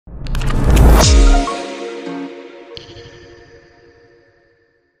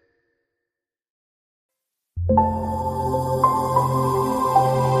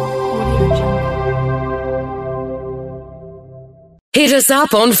Hit us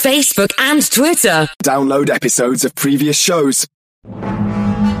up on Facebook and Twitter. Download episodes of previous shows.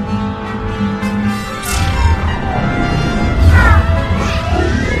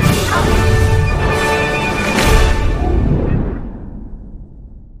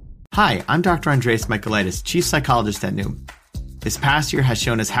 Hi, I'm Dr. Andreas Michaelides, Chief Psychologist at Noom. This past year has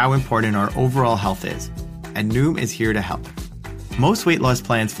shown us how important our overall health is, and Noom is here to help. Most weight loss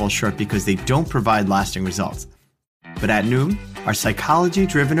plans fall short because they don't provide lasting results. But at Noom, our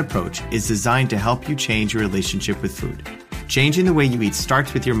psychology-driven approach is designed to help you change your relationship with food. Changing the way you eat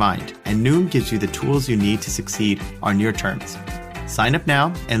starts with your mind, and Noom gives you the tools you need to succeed on your terms. Sign up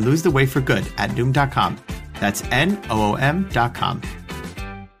now and lose the weight for good at Noom.com. That's Noom.com.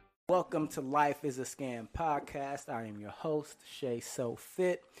 Welcome to Life is a Scam podcast. I am your host, Shay So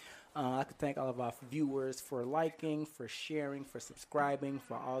Fit. I'd like to thank all of our viewers for liking, for sharing, for subscribing,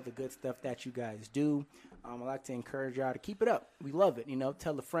 for all the good stuff that you guys do. I'd like to encourage y'all to keep it up. We love it.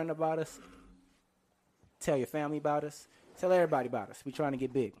 Tell a friend about us. Tell your family about us. Tell everybody about us. We're trying to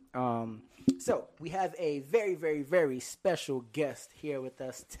get big. So we have a very, very, very special guest here with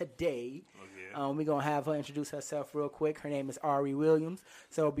us today. We're going to have her introduce herself real quick. Her name is Ari Williams.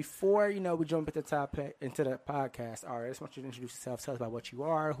 So before, we jump into the podcast, Ari, I just want you to introduce yourself. Tell us about what you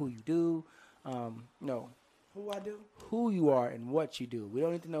are, who you do. Who I do? Who you are and what you do. We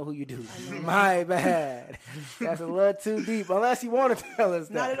don't need to know who you do. My bad. That's a little too deep, unless you want to tell us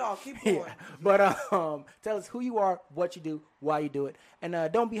that. Not at all. Keep going. Yeah. But tell us who you are, what you do, why you do it. And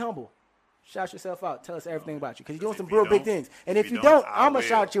don't be humble. Shout yourself out. Tell us everything about you because you're doing some real big things. And if you don't, I'm going to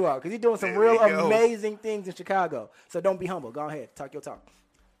shout you out because you're doing some real amazing things in Chicago. So don't be humble. Go ahead. Talk your talk.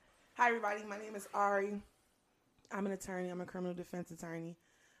 Hi, everybody. My name is Ari. I'm an attorney. I'm a criminal defense attorney.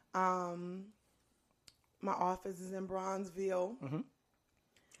 My office is in Bronzeville. Mm-hmm.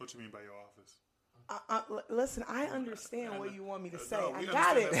 What you mean by your office? Listen, I understand what you want me to say. No, I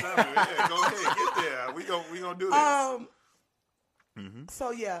got it. Yeah, go ahead, get there. We gonna do this.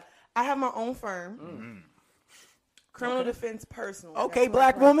 So yeah, I have my own firm, criminal defense personal. Okay,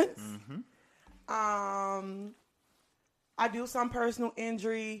 black woman. I do some personal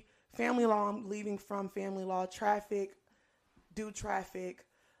injury, family law. I'm leaving from family law, traffic, do traffic.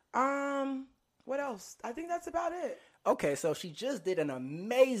 What else? I think that's about it. Okay, so she just did an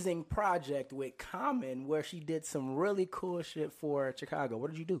amazing project with Common where she did some really cool shit for Chicago. What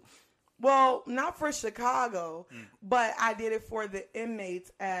did you do? Well, not for Chicago, but I did it for the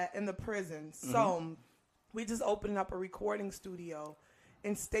inmates in the prisons. So we just opened up a recording studio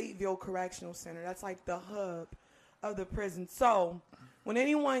in Stateville Correctional Center. That's like the hub of the prison. So when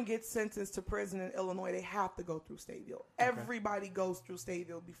anyone gets sentenced to prison in Illinois, they have to go through Stateville. Okay. Everybody goes through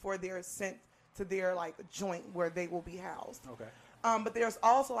Stateville before they're sent to their joint where they will be housed. Okay. But there's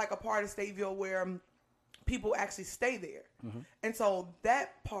also a part of Stateville where people actually stay there. And so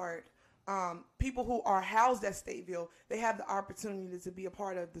that part, people who are housed at Stateville, they have the opportunity to be a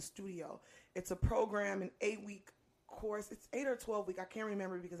part of the studio. It's a program, an 8-week course. It's 8 or 12 week. I can't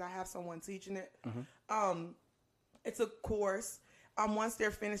remember because I have someone teaching it. It's a course. Once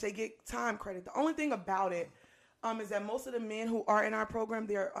they're finished, they get time credit. The only thing about it is that most of the men who are in our program,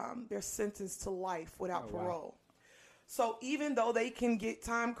 they're sentenced to life without parole. Wow. So even though they can get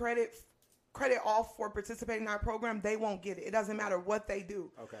time credit off for participating in our program, they won't get it. It doesn't matter what they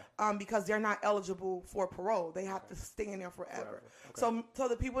do, because they're not eligible for parole. They have to stay in there forever. Okay. So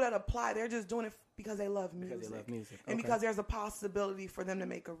the people that apply, they're just doing it because they love music. And because there's a possibility for them to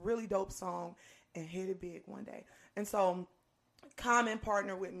make a really dope song and hit it big one day. And so Common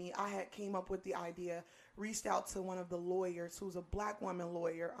partnered with me. I had came up with the idea, reached out to one of the lawyers who's a black woman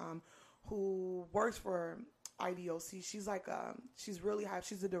lawyer who works for IDOC. She's she's really high.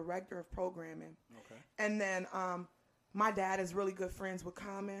 She's the director of programming. Okay. And then my dad is really good friends with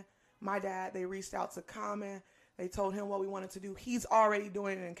Common. They reached out to Common. They told him what we wanted to do. He's already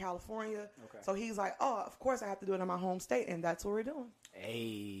doing it in California. Okay. So he's like, oh, of course I have to do it in my home state. And that's what we're doing.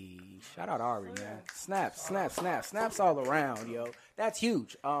 Hey, shout out Ari, man. Snaps all around, yo. That's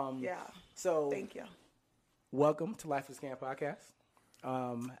huge. Yeah. So thank you. Welcome to Life is a Scam podcast.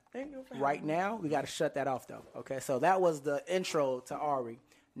 Thank you for right now, we got to shut that off, though. Okay, so that was the intro to Ari.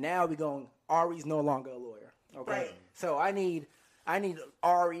 Now we going. Ari's no longer a lawyer. Okay, right. So I need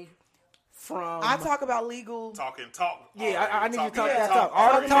Ari from. I talk about legal. Talk. Yeah, I need you to talk that talk.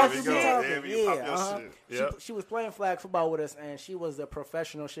 Ari talks to talking. Yeah. She was playing flag football with us, and she was a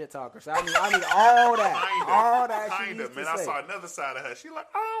professional shit talker. So I need all that. All that she needs to man, say. I saw another side of her. She like,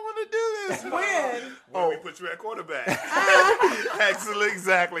 I don't want to do this. When we put you at quarterback. Excellent,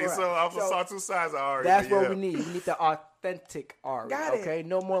 exactly. Right. So I saw two sides of Ari. That's what we need. We need the authentic Ari. Got it. Okay,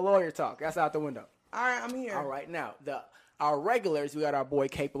 no more lawyer talk. That's out the window. All right, I'm here. All right, now our regulars, we got our boy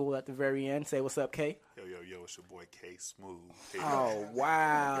Capable at the very end. Say what's up, K. Yo, it's your boy K Smooth. Oh,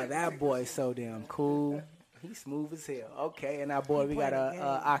 wow. That boy's so damn cool. He's smooth as hell. Okay, and our boy, we got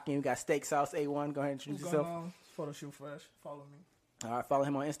Akim. We got Steak Sauce A1. Go ahead and introduce yourself. Photo Shoot Fresh. Follow me. All right, follow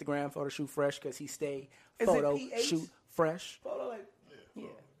him on Instagram, Photo Shoot Fresh, because he stay Is photo it PH? shoot fresh. Photo like. Yeah,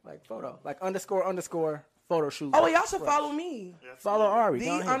 like photo, like underscore photo shoot. Oh, y'all should fresh. follow me. Follow Ari. The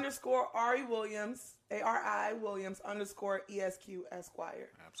Go ahead. underscore Ari Williams, ARI Williams underscore ESQ Esquire.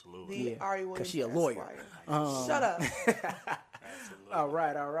 Absolutely. The Ari Williams. because she a lawyer. Esquire. Shut up. All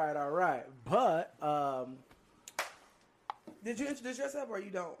right. But Did you introduce yourself or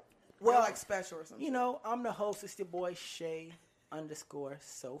you don't? Well, You're like special or something. you know, I'm the host. It's your boy Shay underscore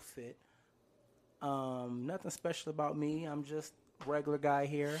so fit. Nothing special about me. I'm just regular guy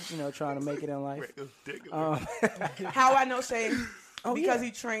here, you know, trying to make it in life. How I know Shay? Oh, because yeah.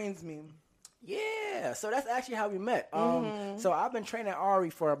 he trains me. Yeah, so that's actually how we met. So I've been training Ari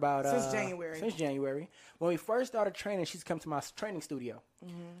for about Since January. Since January, when we first started training, she's come to my training studio.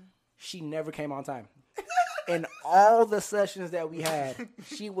 She never came on time. In all the sessions that we had,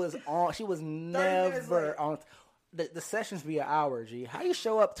 she was on. She was never on. The sessions be an hour. G, how you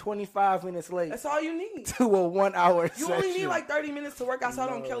show up 25 minutes late That's all you need. to a 1 hour You session? only need like 30 minutes to work. I saw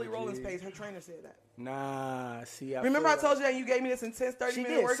it on No, Kelly Rowland's G. page. Her trainer said that. Nah, see, Remember I told you that you gave me this intense 30 She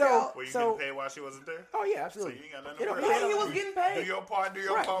minute did. workout? Were you So- getting paid while she wasn't there? Oh yeah, So absolutely. you ain't got nothing It to don't- worry Yeah, about. he was getting paid. Do your part, do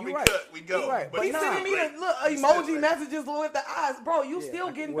your Right, part. you We right. cut, we go. You right, But but He's nah. sending me the emoji messages with the eyes. Bro, you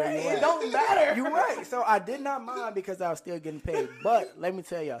still getting where you paid. at? It don't matter. You're right. So I did not mind because I was still getting paid. But let me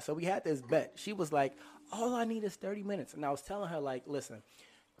tell y'all. So we had this bet. She was like, all I need is 30 minutes. And I was telling her, like, listen,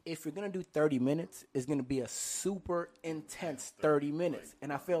 if you're going to do 30 minutes, it's going to be a super intense 30 minutes.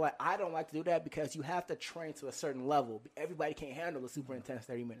 And I feel like I don't like to do that because you have to train to a certain level. Everybody can't handle a super intense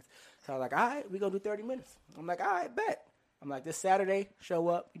 30 minutes. So I was like, all right, we're going to do 30 minutes. I'm like, all right, bet. I'm like, this Saturday, show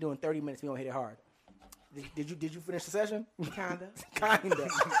up. You're doing 30 minutes. We're going to hit it hard. Did you finish the session? Kinda.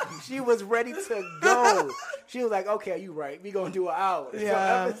 She was ready to go. She was like, "Okay, you right. We gonna do an hour." Yeah.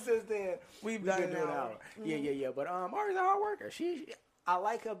 So ever since then, We've we done been an doing an hour. hour. Yeah. But Ari's a hard worker. I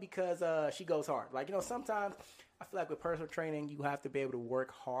like her because she goes hard. Like, you know, sometimes I feel like with personal training, you have to be able to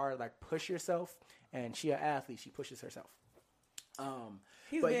work hard, like push yourself. And she an athlete. She pushes herself.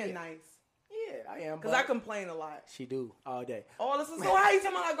 He's but being yeah. nice. Yeah, I am. Because but I complain a lot. She do all day. Oh, listen, so how you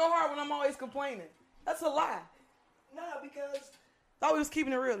telling me I go hard when I'm always complaining? That's a lie. No, because Thought we was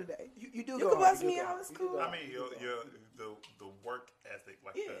keeping it real today. you do. You go can hard. bust You me do go out. hard. It's You do cool. go I hard. mean, the work ethic,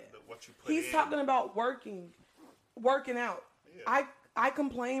 like Yeah. what you put He's in. talking about working out. Yeah. I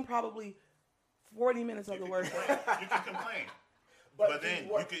complain probably 40 minutes of the workout. You can complain. But then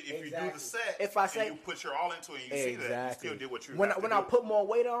you could, if you do the set, If I say- and you put your all into it, and you see that, you still did what you when have to when do. I put more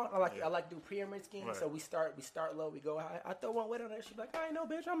weight on, I like to do pyramid scheme. Right. So we start low, we go high. I throw one weight on that. She's like, I ain't know,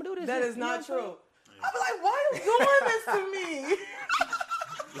 bitch. I'm gonna do this. That shit." is You know not what I'm true. I'll be like, why are you doing this to me?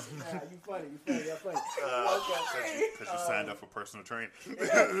 saying? You funny. You're funny. Because you signed up for personal training. He's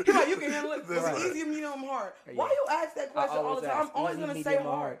like, you can handle it. It's easy, medium, hard. Why you ask that question all the time? I'm always easy, going to say medium,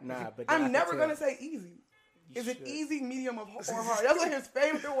 or hard. Nah, but then I I'm can never tell. going to say easy. Is it should. easy, medium, or hard? That's like his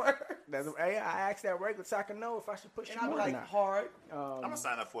favorite word. Hey, I asked that regular so I can know if I should push And you I'll be more or like, not. hard. I'm gonna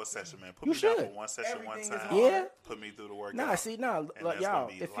sign up for a session, man. Put You me down should. for one session, Everything is one time. hard. Yeah. Put me through the workout. Nah, see, nah, And look, that's y'all.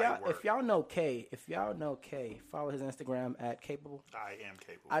 gonna be If light work. y'all know K, follow his Instagram at Capable. I am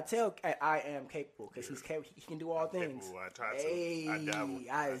capable. I am capable because he's capable. He can do all things. capable. I try to. Hey, I dabble.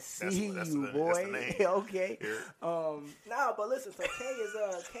 I That's- see that's you, the- boy. that's the name. Okay. Here. Nah, but listen. So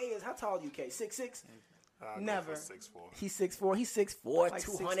K is how tall are you? K 6'6". I go Never. for 6'4". He's 6'4". He's 6'4", Like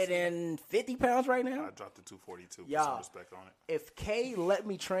 250 pounds right now. I dropped to 242. Put Y'all. some respect on it. If K let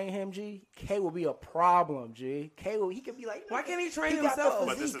me train him, G, K will be a problem, G. He could be like, Why can't he train got the himself?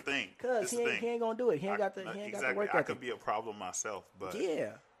 But this is physique. the thing. Cause This he is the ain't, thing. he ain't gonna do it. He ain't got the Exactly. work I ethic. could be a problem myself, but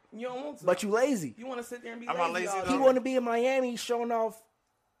Yeah, You don't want to. but you lazy. You want to sit there and be I'm lazy, not lazy, all though. He day. want to be in Miami showing off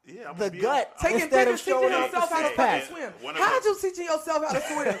yeah, I'm the gonna be gut Taking instead of pictures, teaching showing off himself the how to six fucking pack. swim. One of How'd the- you teaching yourself how to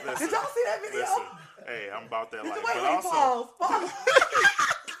swim? Did y'all see that video? Listen, hey, I'm about that life. Wait, But wait, also, pause.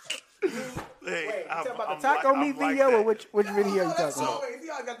 hey, Wait, you I'm, talking about I'm the taco like, meat I'm like video or that. which video you Oh, that's talking about? always.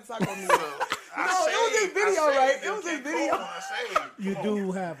 Y'all got the taco meat. I No, it was shaved. his video, I right? shaved. It was his Can't video. call it, I shaved. You Come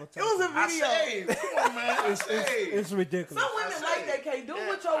do have a It was a I video. shaved. Come on, man. I shaved. It's ridiculous. Some women like that, K. Do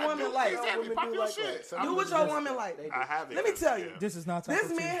what your woman like. Exactly. Women Pop do your like shit. that. Do what your woman like. I have it. Let me tell you. This is not Taco This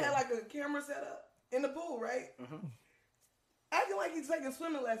man Tuesday. had like a camera set up in the pool, right? acting like he's taking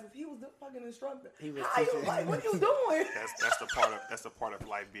swimming lessons. He was the fucking instructor. He was How you teaching. like, what you doing? That's the part of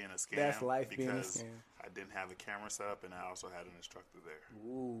life being a scam. That's life being a because scam. I didn't have a camera set up, and I also had an instructor there.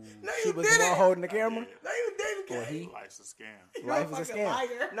 Ooh. No, She you was the one didn't. holding the camera. No, you didn't. Or he. Life's a scam. Life You're a is a fucking scam.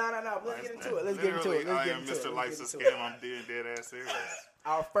 liar. No. Let's get into it. Let's Literally, get I into am it. Mr. Life's a Let's get scam. into it. I'm dead ass serious.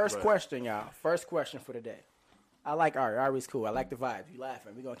 Our first question, y'all. First question for the day. I like Ari. Ari's cool. I like the vibes. You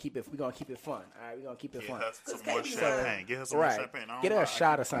laughing? We're gonna keep it fun. All right, we're gonna keep it Get fun. her some more champagne. Get her some more champagne. I don't Get her lie. a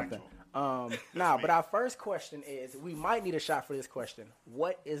shot or I keep it something. factual. But our first question is, we might need a shot for this question.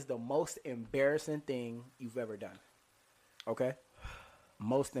 What is the most embarrassing thing you've ever done? Okay?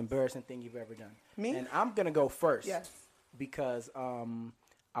 Most embarrassing thing you've ever done. Me? And I'm going to go first. Yes. Because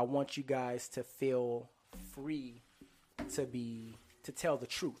I want you guys to feel free to tell the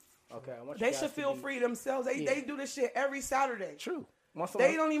truth. Okay? I want you They guys should to feel be- free themselves. They do this shit every Saturday. True. Once a They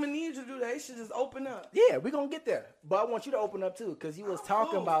month. don't even need you to do that. They should just open up. Yeah, we're going to get there. But I want you to open up too, because you was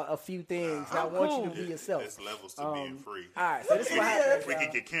talking cool. about a few things. And I I'm want you cool. to be yourself. There's levels to being free. All right, so this is what happens. We y'all.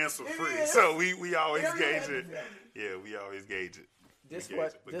 can get canceled It free, is. so we always Every gauge it. episode. Yeah, we always gauge it. This We gauge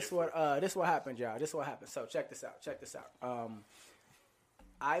what it, but this get what free. this what happened, y'all. This what happened. So check this out.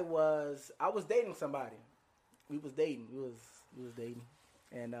 I was dating somebody. We was dating,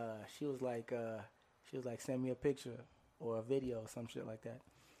 and she was like send me a picture or a video or some shit like that,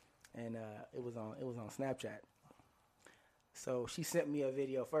 and it was on Snapchat. So she sent me a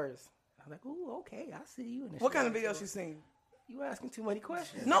video first. I was like, ooh, okay, I see you. And then What kind of like, video she seen? You asking too many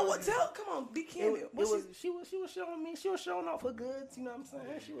questions. No, what? Come on, be candid. She was showing me. She was showing off her goods. You know what I'm saying?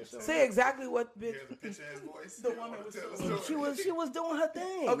 She was showing. Say exactly what bitch. Here's a picture of his voice. The woman was She was doing her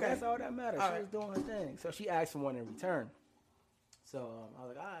thing. Okay. That's all that matters. All She right. was doing her thing. So she asked for one in return. So I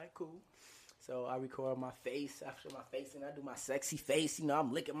was like, all right, cool. So I record my face. I show my face and I do my sexy face. You know,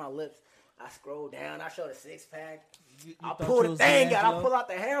 I'm licking my lips. I scroll down. I show the six pack. I pull the thing out. I pull out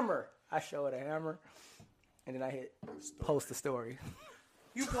the hammer. I show her the hammer. And then I hit post the story.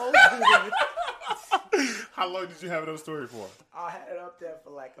 You posted it. How long did you have those story for? I had it up there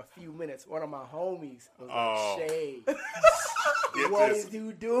for like a few minutes. One of my homies was Oh. like, Shay, Get what this. is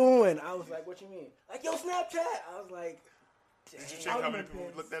you doing? I was like, what you mean? Like, yo, Snapchat. I was like, Did you check how many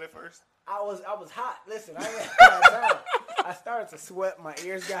people looked at it first? I was hot. Listen, I ain't had time. I started to sweat. My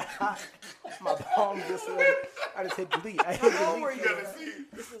ears got hot. My palms just sweated. I just hit delete. I hit How old were delete. you? Gotta see.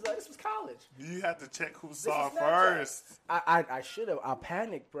 This was college. You have to check who saw is it Snapchat. first. I should have. I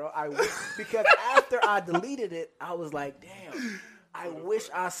panicked, bro. Because after I deleted it, I was like, damn. I wish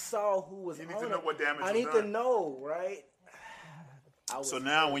I saw who was You need on to know it. what damage I was need to done. know, right? I was So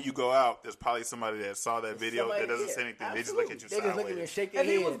now when you go out, there's probably somebody that saw that video somebody- that doesn't yeah, say anything. They just absolutely. look at you They just look at me and sideways. shake their If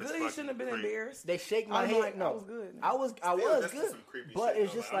he head. was good, he fucking shouldn't have been creep. embarrassed. They shake my I'm head. like, No, I was good. I was That's good. some creepy But shit,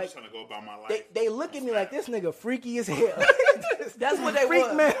 it's though. just I'm like just trying to go about my life. they look at me like this nigga freaky as hell. That's what they freak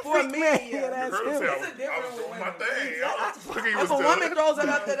was. man, For freak me, man. yeah. Yeah, that's You heard him him. say I It's was, a difference I was with doing my women. thing. What the fuck he If was a woman doing? throws it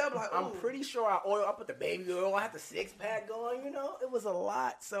out there, I'm like, ooh. I'm pretty sure I put the baby oil. I had the six pack going. You know, it was a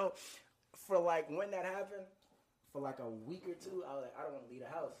lot. So for like when that happened, for like a week or two, I was like, I don't want to leave the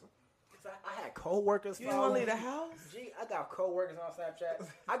house. Cause I had coworkers. You didn't want to leave the house? Gee, I got coworkers on Snapchat.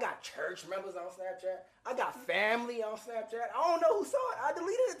 I got church members on Snapchat. I got family on Snapchat. I don't know who saw it. I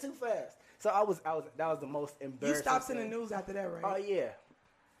deleted it too fast. So I was that was the most embarrassing. You stopped sending thing. news after that, right? Oh yeah.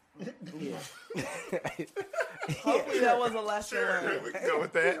 Yeah. Hopefully that was a lesson Sure, learned. we can go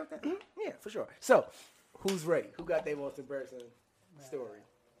with that. Yeah, for sure. So, who's ready? Who got their most embarrassing story?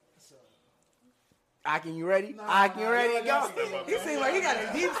 Akin, you ready? Akin, you ready to go? He seemed like he got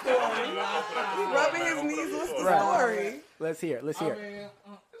a deep story. He rubbing his knees. What's the Right. story? Let's hear it. Let's hear I it. mean,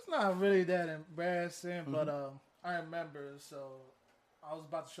 it's not really that embarrassing, but I remember. So I was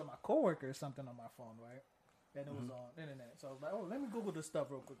about to show my coworker something on my phone, right? And it was on the internet. So I was like, "Oh, let me Google this stuff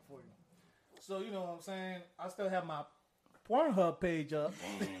real quick for you." So you know what I'm saying? I still have my Pornhub page up.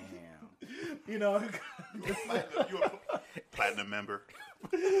 You know, You a platinum member.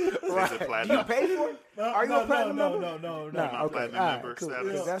 Right. Is it Do platinum? you pay for it? Are you a platinum member? No. No, My okay. platinum All right, member cool.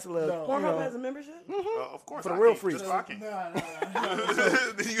 status. 'Cause that's a little. No. you Pornhub know, has a membership? Of course. For the I real can. freaks. Just talking. No.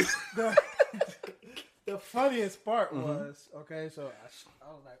 You- The funniest part was, okay, so I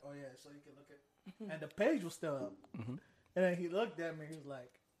was like, oh yeah, so you can look at, and the page was still up. And then he looked at me, he was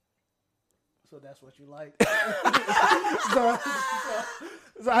like, so that's what you like? so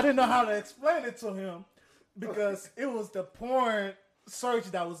I didn't know how to explain it to him because it was the porn search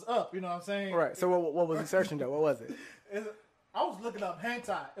that was up, you know what I'm saying? Right. So what was he searching though? What was it? I was looking up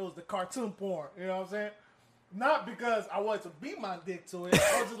hentai. It was the cartoon porn, you know what I'm saying? Not because I wanted to beat my dick to it.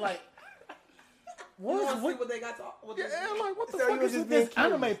 I was just like, You want to see what what they got to what yeah, I'm like, what the So you fuck was is just this being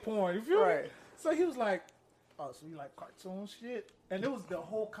anime porn? You feel me? Right. So he was like, oh, so you like cartoon shit? And it was the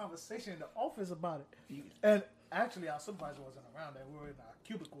whole conversation in the office about it. And actually, our supervisor wasn't around. And we were in our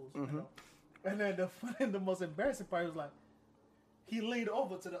cubicles, you know. And then the most embarrassing part was like, he leaned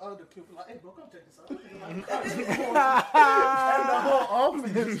over to the other cubicle, like, hey, bro, come check this out. And the whole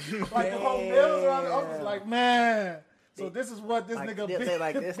office, like the whole males around the office, like, man. So this is what this nigga be. They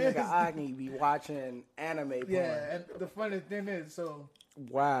like, this nigga Agni be watching anime porn. Yeah, and the funny thing is, so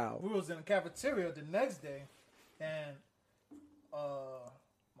wow, we was in the cafeteria the next day, and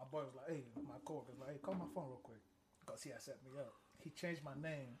my boy was like, hey, my coworker was like, hey, call my phone real quick, because he had set me up. He changed my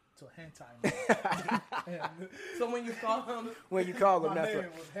name to Hentai Man. So when you call him, my name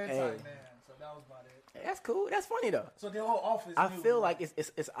was Hentai Man. So that was about it. That's cool. That's funny though. So the whole office. I feel like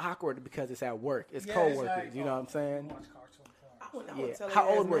it's awkward because it's at work. It's co-workers. Like, you know what I'm saying? Watch cartoon porn. I would tell How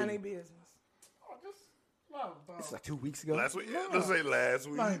old were you? you? Business. This It's like 2 weeks ago. Last week? Let's say last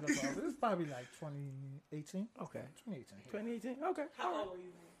week. It's probably like 2018. Okay. 2018. 2018. Okay. How old were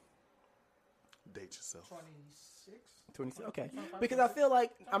you? Date yourself. 26. 26. Okay. Because I feel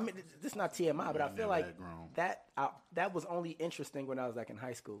like this is not TMI, but I feel like that grown. that was only interesting when I was like in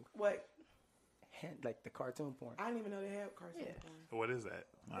high school. What? Like the cartoon porn. I didn't even know they had cartoon porn. What is that?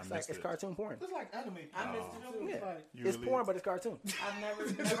 It's cartoon porn. It's like anime. I missed it too. Yeah. It's porn, but it's cartoon. I've never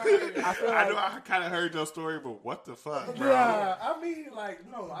heard of it. I feel I like know I kind of heard your story, but what the fuck, bro? Yeah, I mean, like,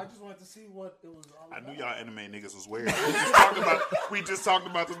 no, I just wanted to see what it was all I about. knew y'all anime niggas was weird. We just talked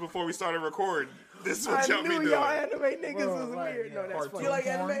about this before we started recording. This is what y'all be doing. y'all anime niggas Bro, was like, weird. No, yeah, that's cartoon funny. You like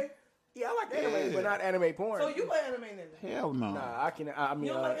porn? anime? Yeah, I like anime, but not anime porn. So you like anime nigga? Hell no. Nah, I can. I mean,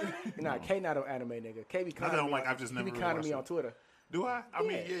 You don't like anime? nah, K not an anime nigga. K be I conning don't me. like. I've just He never be really conning watched me it. on Twitter. Do I? I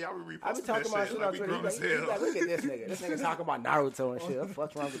mean, yeah, y'all be reposting I be talking about that shit shit. on Like we Twitter. grown as He hell. like, look at this nigga. This nigga talking about Naruto and shit. What the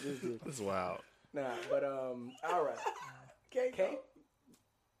fuck's wrong with this dude? This is wild. Nah, but all right. K. Too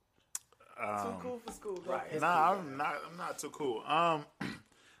cool for school. Go Right. ahead. Nah, I'm not too cool. I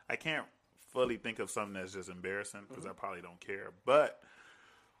can't fully think of something that's just embarrassing because I probably don't care. But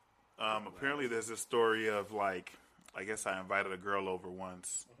apparently, there's this story of like, I guess I invited a girl over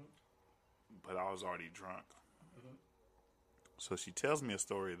once, but I was already drunk. So she tells me a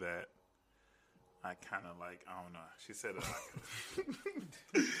story that I kind of like. I don't know. She said,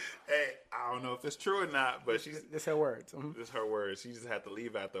 "Hey, I don't know if it's true or not, but she's." This her words. Mhm. This is her words. She just had to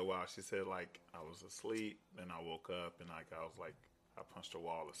leave after a while. She said, like, I was asleep, then I woke up, and like I was like, I punched a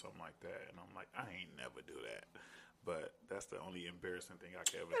wall or something like that, and I'm like, I ain't never do that. But that's the only embarrassing thing I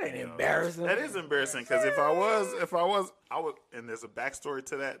could ever. That ain't think of. embarrassing. That is embarrassing because if I was, and there's a backstory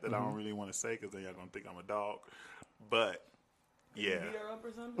to that I don't really want to say because then y'all gonna think I'm a dog. But yeah, Beat her up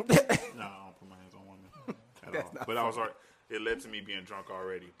or something? no, I don't put my hands on women at all. But I was already. It led to me being drunk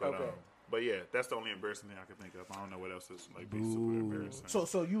already. But Okay. but yeah, that's the only embarrassing thing I can think of. I don't know what else is like be super embarrassing.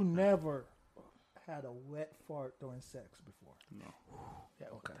 So you never had a wet fart during sex before? No. Yeah,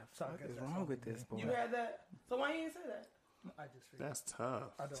 okay. So What is wrong with this boy? You had that? So why you didn't say that? I just figured. That's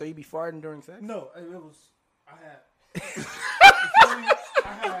tough. So you be farting during sex? No, it was. I had.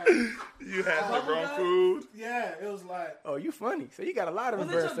 You had some wrong food. Yeah, it was like. Oh, you funny. So you got a lot of Was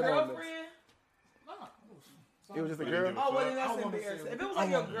it your embarrassing moments. girlfriend? Nah, It was just a You girl. didn't give Oh, well, fuck. then that's I wanna embarrassing. say- If it was I like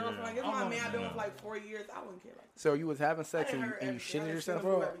your wanna- girlfriend, like if I my wanna- man I've been with like 4 years, I wouldn't care. Like, So you was having sex I and didn't you, hurt and you everything. shitted I yourself?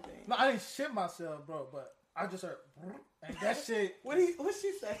 didn't bro. everything. No, I didn't shit myself, bro. But I just heard, and that shit. What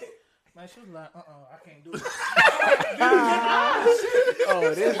she say? Man, she was like, I can't do it.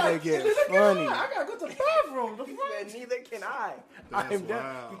 Oh, this nigga is funny. I gotta go to the bathroom. The He fuck? said, neither can I. That's I'm done.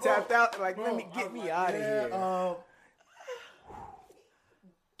 wild. He tapped out like, Bro, let me I get was me like, out of yeah, here.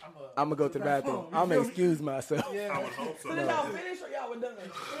 I'm I'm gonna go to the bathroom. I'm gonna excuse myself. I Yeah. would hope so. So did y'all finish or y'all were done?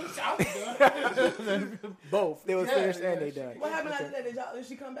 Both. They was Yeah, finished yeah, and they she- done. What happened after that? Did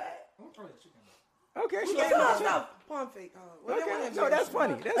she come back? Okay, she Yeah, came no, out. no, pump fake. Well, they Okay, wasn't no, that's embarrassing.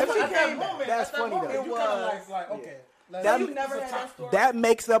 funny. That's If she funny. came back. That's funny though. You was- kind of like okay. Let's That- You never had that story? That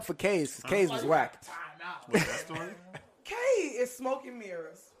makes up for K's. K's was whack. time out. What's that story? K is smoking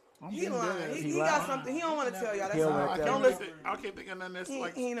mirrors. He being lying. dead. He got something. He don't want to tell y'all. That's He don't all. wanna tell Don't you. listen. I can't think of nothing that's He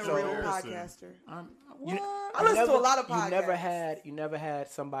like. ain't a so real embarrassing. podcaster. You, I listen to a lot of You never podcasts.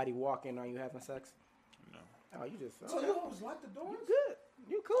 had somebody walk in on you having sex. No. Oh, you just So you always lock the door? good.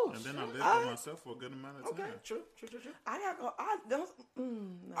 You cool. And then I lived with myself for a good amount of time. Okay, true. I got to go. I don't.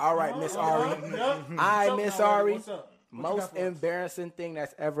 No. All right, Miss Ari. Yep. I, What's Miss up, Ari. What's up? What you Most got for us? embarrassing thing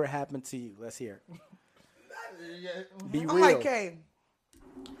that's ever happened to you. Let's hear it. Yeah. Be I'm real. like K.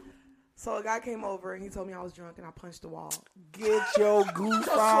 So a guy came over and he told me I was drunk and I punched the wall. Get your goof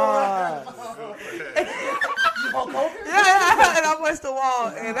on. Yeah, and I punched the wall,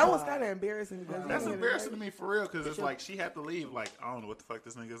 and that was kind of embarrassing. Because That's embarrassing to me for real, because it's like she had to leave. Like, I don't know what the fuck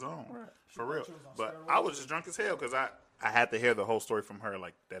this nigga's on, for real. But I was just drunk as hell because I had to hear the whole story from her.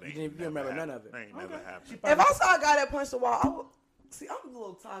 Like, that ain't. You didn't remember none of it. That ain't never happened. If I saw a guy that punched the wall, I would see. I'm a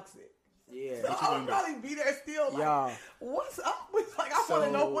little toxic. Yeah. So I would probably be there still. Like, Y'all. what's up with? Like, I want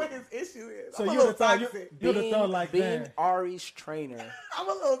to know what his issue is. So I'm a you'd little have thought toxic. you'd have thought like being that. Ari's trainer I'm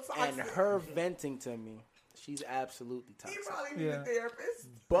a little toxic. and her venting to me, she's absolutely He toxic. probably need a therapist.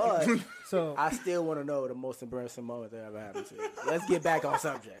 But So I still want to know the most embarrassing moment that ever happened to you. Let's get back on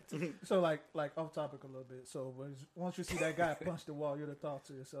subject. So like off topic a little bit. So once you see that guy punch the wall, you'd have thought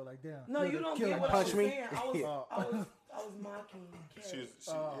to yourself like, damn. No, you don't get what I Punch was me? saying. I was mocking. She was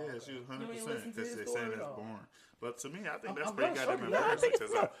 100% listen to because his they saying story? it's boring. But to me, I think that's I'm pretty not goddamn sure. I embarrassing think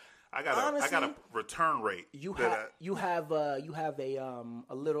it's because I got a honestly, return rate. You that have a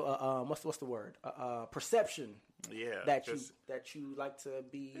little what's the word perception yeah that just- you like to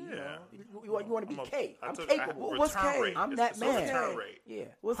be Yeah. you want to be K. I'm return capable. What's K? rate. I'm It's that a man. return rate. Yeah,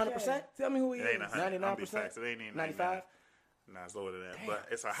 What's 100%. Tell me who he It ain't is. 100. I'm be 99%? facts. It ain't even 95. Nah, it's lower than that. But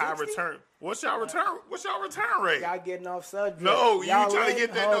it's a high 60? return. What's y'all return rate? Y'all getting off subject. No, you Y'all trying to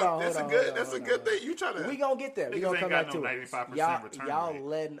get that? hold No, on, that's hold a on, good. That's a hold good on. thing. You trying to? We gonna get there. We Niggas gonna ain't come got back no to it. 95% return Y'all rate.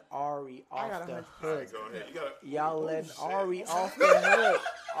 letting Ari I got off the 100. hook. Go ahead. You gotta. Y'all letting Ari off the hook.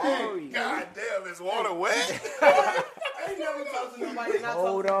 Ari. God damn, is water wet? I ain't never talked to nobody. And I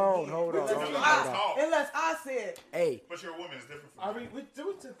Hold talked to on, him again. hold on. Unless I said, Hey, But your woman is different from I me. mean, we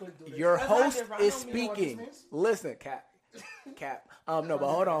typically do this. your That's not host different. I is don't mean what speaking. this means. Listen, Cap. No, but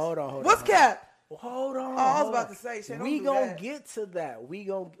hold on. "What's Cap?" Hold on. Oh, I was hold about on. to say, Shay, don't we do gonna that. get to that. We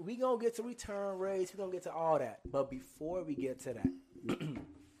gonna get to return rates. We gonna get to all that. But before we get to that,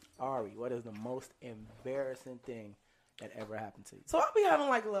 Ari, what is the most embarrassing thing that ever happened to you? So I'll be having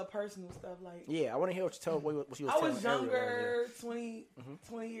like a little personal stuff. Like, Yeah, I want to hear what you told. What you was I telling was Ariel earlier. younger,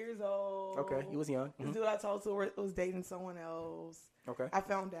 20 years old. Okay, you was young. This dude I talked to was dating someone else. Okay. I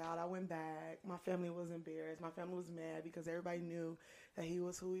found out. I went back. My family was embarrassed. My family was mad because everybody knew that he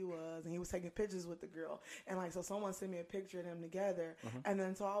was who he was, and he was taking pictures with the girl. And like, so someone sent me a picture of them together, and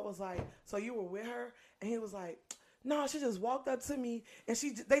then so I was like, "So you were with her?" And he was like, "No, she just walked up to me, and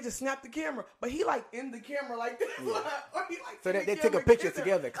they just snapped the camera." But he like in the camera like this, or he like So in they the took a camera picture kissing,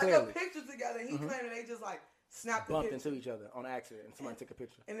 together, like clearly. a picture together. And he claimed that they just like snapped the Bumped picture. into each other on accident, and somebody took a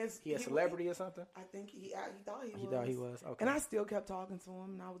picture. And it's He a celebrity or something? I think he thought he was. He thought he was. Okay. And I still kept talking to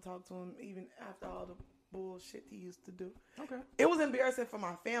him, and I would talk to him even after all the bullshit he used to do. Okay. It was embarrassing for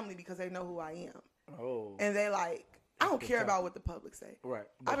my family because they know who I am, Oh. and they like I don't good care talk. about what the public say. Right.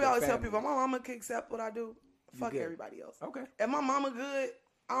 I But be your always tell family- people, my mama can accept what I do. Fuck good. everybody else. Okay. If my mama good,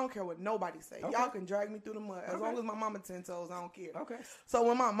 I don't care what nobody say. Okay. Y'all can drag me through the mud as Okay. long as my mama 10 toes. I don't care. Okay. So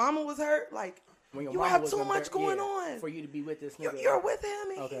when my mama was hurt, like When your you mama have was too gonna much going yeah, on. for you to be with this nigga. You're with him,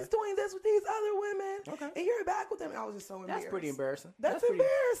 and Okay. he's doing this with these other women, Okay. and you're back with them. I was just so embarrassed. That's pretty embarrassing. That's pretty,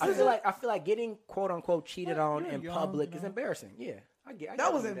 embarrassing. I feel like getting quote unquote cheated on you're in young, public you is know. embarrassing. Yeah, I get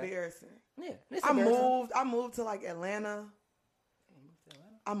That was that. embarrassing. Yeah, it's I embarrassing. moved to like Atlanta.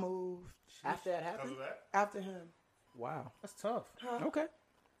 I moved After that Because happened. of that? after him. Wow. That's tough. Okay.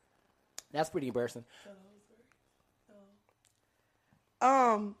 That's pretty embarrassing.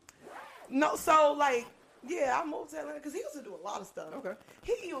 No, so like, yeah, I moved to Atlanta because he used to do a lot of stuff. Okay.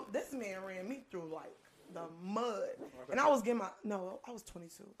 This man ran me through like the mud, and I was getting I was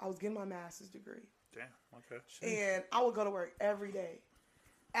 22. I was getting my master's degree, Damn. Okay. and I would go to work every day.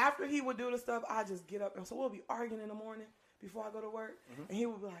 After he would do the stuff, I just get up, and so we'll be arguing in the morning before I go to work, and he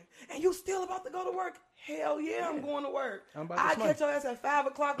would be like, "And you still about to go to work? Hell yeah, I'm going to work. I'm about I this money." catch your ass at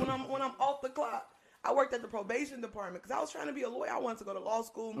 5:00 when I'm off the clock." I worked at the probation department because I was trying to be a lawyer. I wanted to go to law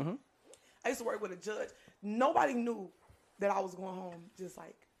school. I used to work with a judge. Nobody knew that I was going home just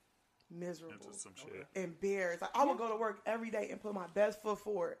like miserable, Into some shit. embarrassed. Like, I would go to work every day and put my best foot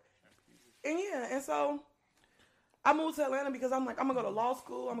forward. And yeah, and so I moved to Atlanta because I'm like, I'm gonna go to law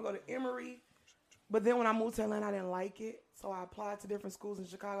school. I'm gonna go to Emory. But then when I moved to Atlanta, I didn't like it, so I applied to different schools in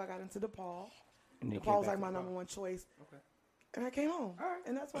Chicago. I got into DePaul. DePaul was like my number one choice. Okay. And I came home. All right.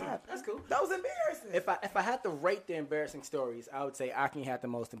 And that's what happened. That's cool. That was embarrassing. If I had to rate the embarrassing stories, I would say Aki had the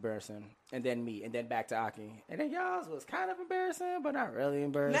most embarrassing, and then me, and then back to Aki, and then y'all's was kind of embarrassing, but not really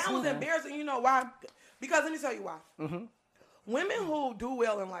embarrassing. That was embarrassing. You know why? Because let me tell you why. Mm-hmm. Women who do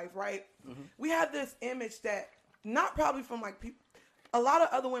well in life, right? We have this image that not probably from like people. A lot of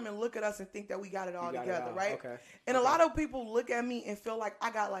other women look at us and think that we got it all You got it together, all. right? Okay. And a lot of people look at me and feel like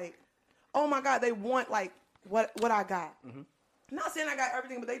I got like, oh my God, they want like what I got. not saying I got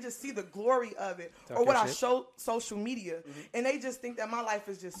everything, but they just see the glory of it Talk or what your I shit. show social media, and they just think that my life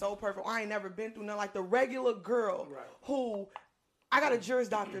is just so perfect. I ain't never been through nothing. Like the regular girl who I got a Juris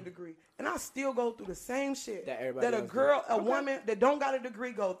Doctor degree, and I still go through the same shit That everybody a else do. girl, a Okay. woman that don't got a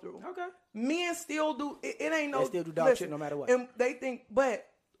degree go through. Okay. Men still do. It ain't no. They still do dog shit no matter what. And they think, but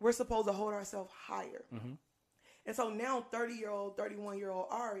we're supposed to hold ourselves higher. Mm-hmm. And so now 30-year-old, 31-year-old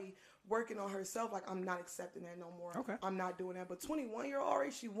Ari working on herself, like, I'm not accepting that no more. Okay. I'm not doing that. But 21-year-old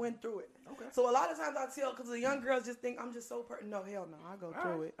Ari, she went through it. Okay. So a lot of times I tell, because the young girls just think I'm just so no, hell no, I go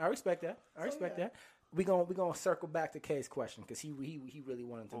through it. I respect that. I respect yeah. that. We gonna circle back to Kay's question because he really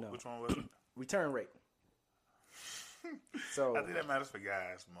wanted to know Which one was it? return rate. So I think that matters for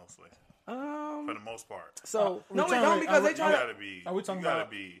guys mostly, for the most part. so No, it Return don't rate, because they You try to. gotta be. Are we talking you gotta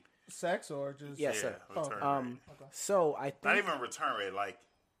about- be. Sex or just Yes, Yeah, sir. return rate. So I Not think even return rate. Like,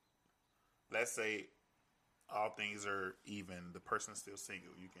 let's say all things are even. The person's still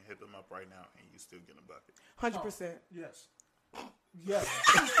single. You can hit them up right now, and you still get a bucket. 100%. Yes. Yes.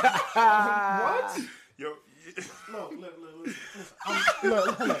 Yo,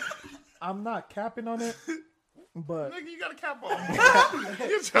 Look. I'm not capping on it, but nigga, you got a cap on.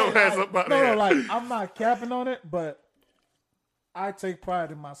 Get your ass up out of no, here. like I'm not capping on it, but I take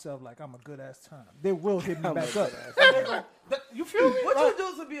pride in myself. Like I'm a good ass time. They will hit me back up. You feel me? What you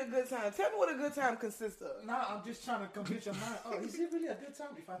do to be a good time? Tell me what a good time consists of. Nah, I'm just trying to convince your mind. Oh, is it really a good time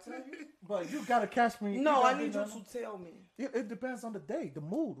if I tell you? But you gotta catch me. No, gotta I do need you nothing. to tell me. It depends on the day, the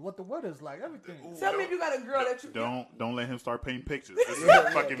mood, what the weather's like, everything. Tell me if you got a girl that you Don't let him start painting pictures. This is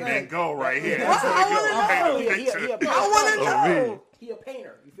fucking Van Gogh right here. What? I Oh, wanna know. I want to know. He a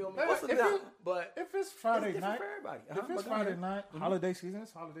painter. You feel me? If What's you- but If it's Friday different night, for everybody. if it's Friday night, holiday season,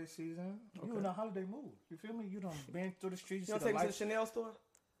 it's holiday season. You in a holiday mood. You feel me? You don't been through the streets. You You don't take me to the lights. Chanel store?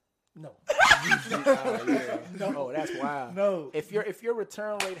 No. oh, that's wild. No. If your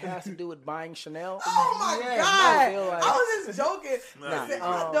return rate has to do with buying Chanel, Oh my yeah, God! I feel like- I was just joking. Nah, Listen, you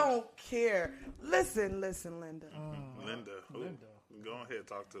I don't care. Listen, Linda. Linda. Go ahead,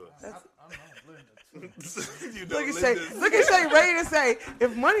 talk to us. That's- I'm on Linda too. You know Look at Shay. Linda's- Look at Shay ready to say,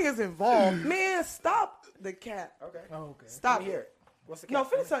 if money is involved, man, stop the cap. okay. Oh, okay. Stop Let me hear it. it. What's the No,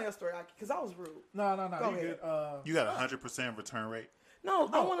 cap? finish telling your story, because I was rude. No. Go You ahead. good? You got 100% return rate. No,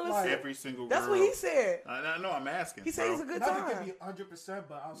 I want to listen. Every single That's girl. what he said. I know. I'm asking. He said bro. it's a good Nothing time. can be 100%,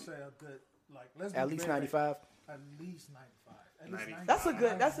 but I'll say a good, like, let's At be least very- 95. At least 95. At least 95. That's a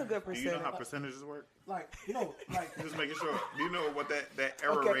good. That's a good Do you know percentage. how percentages work? Like, no, like, Just making sure. Do you know what that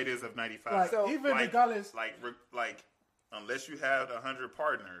error Okay. rate is of 95? like So- even like, regardless, like, unless you have 100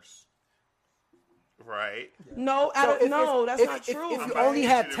 partners, right? No, So if no, it's- that's if- not if- true. If you I'm only asking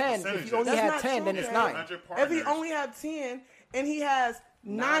had you the 10, if percentages. you only That's had not 10, true, then it's Kay. 9. 100 If partners. he only have 10 and he has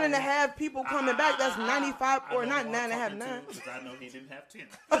 9.5 people coming back, that's 95 I or know not who I'm 9.5, talking to, 9. because I know he didn't have 10.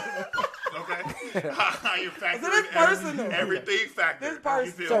 Okay? You're factoring this personal. everything factored. This person.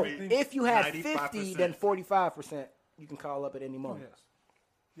 You feel So me? if you have 95%. 50, then 45%, you can call up at any moment.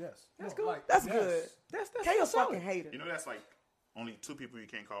 yes. That's No, good. like, That's yes. good. That's Kay a solid. fucking hater. You know that's like only 2 people you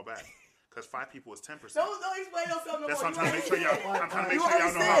can't call back. Because 5 people is 10%. Don't explain yourself no That's more. what I'm trying to make sure y'all. I'm trying to make You sure y'all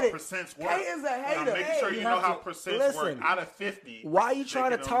already know how said it. percents work. Kay is a I'm hater. making sure Hey, you you know have how to- percents listen. work. Out of 50. Why are you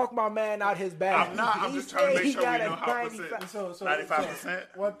trying to taking talk my man out his bag? I'm not. I'm He just trying to said make he sure we got a know how 95. percent. So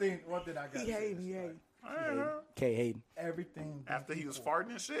 95%. One thing I got. He hating. He hating. Kay Hayden. Everything. After he was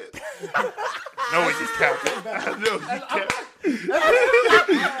farting and shit. No, he just capped. I know he capped.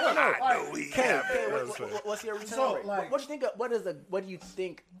 I know he Kay, capped. what's your return So, rate? like- what do you think? What do you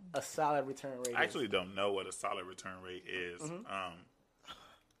think a solid return rate I is? actually don't know what a solid return rate is.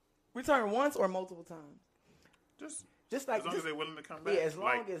 Return once or multiple times? Just like as long as they're willing to come back. yeah, as long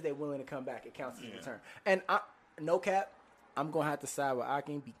Like, as they're willing to come back, it counts as a return. And no cap, I'm gonna have to side with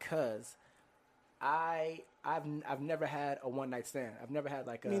Akin because I've never had a one night stand. I've never had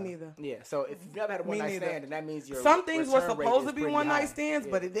like a Me neither. Yeah, so if you've never had a one night neither. stand, then that means your Some things were return rate supposed is to be pretty one high. night stands,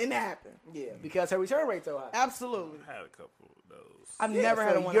 Yeah. but it didn't happen. Yeah, because her return rate's so high. Absolutely. I had a couple of those. I've Yeah, never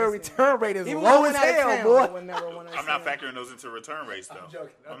had so a one your night stand. return rate is Even when I low as went out of hell, town, boy. I would never one night I'm not stand. factoring those into return rates though. joking.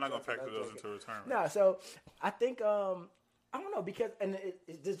 I'm not gonna I'm factor those joking. into return rates. No, so I think I don't know because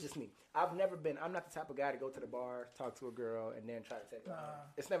this is just me. I'm not the type of guy to go to the bar, talk to a girl, and then try to take her home.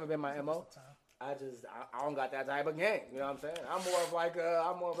 It's never been my MO. I don't got that type of game. You know what I'm saying? I'm more of like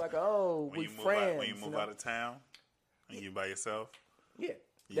When we you move friends. out, when you move know? out of town and you by yourself, Yeah,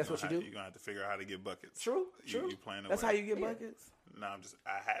 that's what you do. You're gonna have to figure out how to get buckets. True. You playing That's away. how you get Yeah. buckets? No, I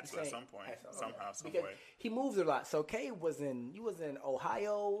had to at Saying- some point, okay. somehow, some because way. he moves a lot. So Kay was in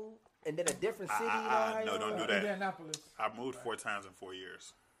Ohio and then a different city in No, Ohio. don't do that. Indianapolis. I moved 4 times in 4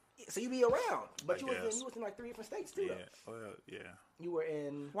 years. So you be around, but I you guess. was in like 3 different states too. Yeah, Though. well, yeah. You were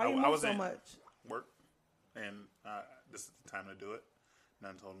in. Why you I move was so in- much? Work, and this is the time to do it.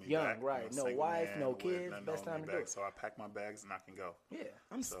 None told me Young, back. right. I'm a No single wife, man no with kids, nothing best holding time me to do back. it. So I packed my bags and I can go. Yeah.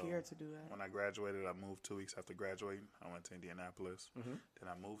 I'm So, scared to do that. When I graduated, I moved 2 weeks after graduating. I went to Indianapolis. Mm-hmm. Then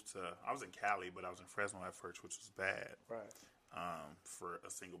I moved to. I was in Cali, but I was in Fresno at first, which was bad Right. for a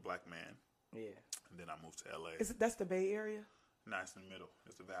single black man. Yeah. And then I moved to LA. That's the Bay Area? No, it's in the middle.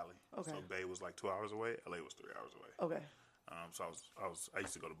 It's the valley. Okay. So Bay was like 2 hours away. LA was 3 hours away. Okay. So I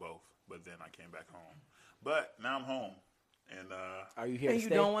used to go to both, but then I came back home. But now I'm home, and Are you here And to you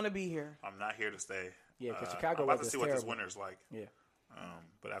stay? don't want to be here. I'm not here to stay. Yeah, 'cause Chicago I'm about to weather's see what this terrible. winter's like. Yeah.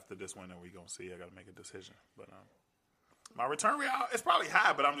 But after this winter, we gonna see. I gotta make a decision. But my return rate it's probably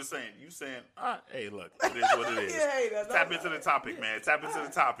high, but I'm just saying. You saying, hey, look, it is what it is. Yeah, that's Tap all into the topic, man. Tap into the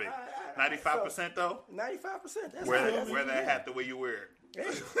topic. 95% though. 95%. That's Wear that hat the way you wear it.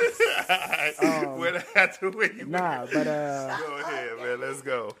 Wear that hat the way you Nah, wear it. but Go ahead, man. Let's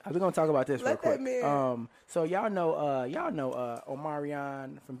go. we're gonna talk about this real Let that quick. man- So y'all know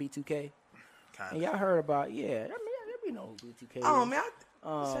Omarion from B2K, Kind and of. y'all heard about we know who B2K is. Oh, man.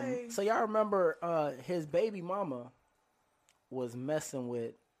 Shay. So y'all remember his baby mama was messing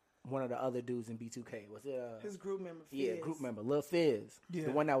with one of the other dudes in B2K. Was it His group member. yeah, Fizz. group member, Lil Fizz,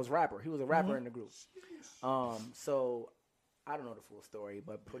 the one that was rapper. He was a rapper in the group. So I don't know the full story,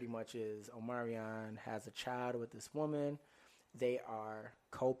 but pretty much is Omarion has a child with this woman. They are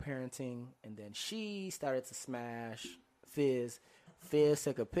co-parenting, and then she started to smash Fizz. Fizz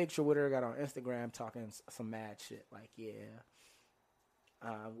took a picture with her, got on Instagram talking some mad shit, like, woo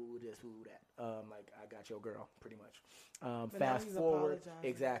this, woo that. Like, I got your girl, pretty much. now Fast he's forward, apologizing.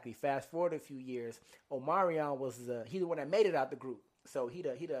 exactly. Fast forward a few years, Omarion was the one that made it out the group. So he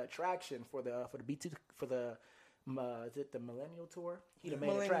the attraction for the B2 for the is it the Millennial Tour? He the main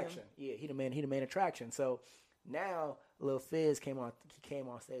Millennium. attraction. Yeah, he the main attraction. So now Lil Fizz came on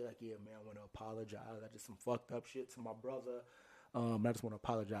stage like, yeah, man, I want to apologize. I did some fucked up shit to my brother. I just want to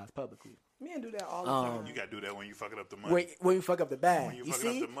apologize publicly. Men do that all the time. You gotta do that when you fucking up the money. When you fuck up the bag, When you you fucking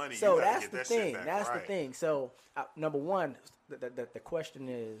up see. the money, So you gotta that's get the that shit thing. back, That's right. the thing. So number one, the question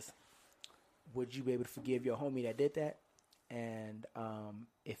is, would you be able to forgive your homie that did that? And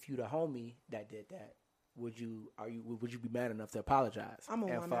if you the homie that did that, would you be mad enough to apologize? I'm a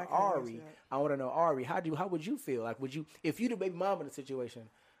and woman, for I can't answer Ari, that. I want to know, Ari, how would you feel? Like, would you, if you the baby mama in the situation,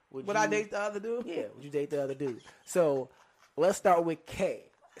 would I date the other dude? Yeah, would you date the other dude? So let's start with K.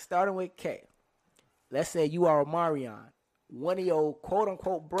 Starting with K. Let's say you are Omarion. One of your quote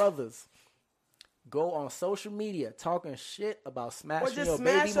unquote brothers go on social media talking shit about Or smashing just your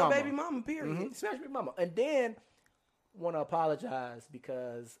smash baby your mama. baby mama, period. Mhm, smash your baby mama. And then want to apologize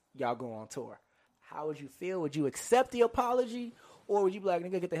because y'all go on tour. How would you feel? Would you accept the apology, or would you be like,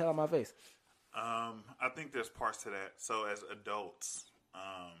 nigga, get the hell out of my face? I think there's parts to that. So as adults,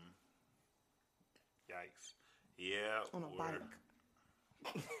 yikes. Yeah. On a we're- bike.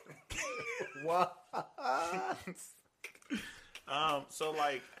 What? So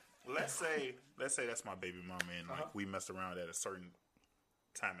like, let's say that's my baby mama, and like we messed around at a certain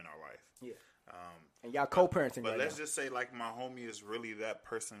time in our life. Yeah. And y'all co-parenting But right let's now. just say like my homie is really that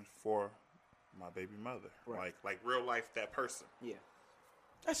person for my baby mother. Like real life, that person. Yeah.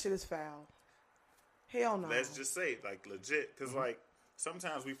 That shit is foul. Hell no. Let's just say like legit, because like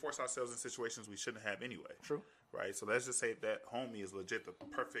sometimes we force ourselves in situations we shouldn't have anyway. True. Right, so let's just say that homie is legit the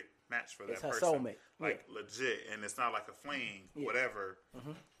perfect match for that It's her person. soulmate. Like legit, and it's not like a fling, whatever.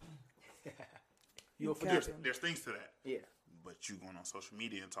 You'll There's, forgive it. there's things to that. Yeah. But you going on social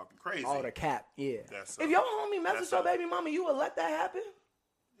media and talking crazy. All the cap. Yeah. That's if your homie messes that's your a- baby mama, you would let that happen?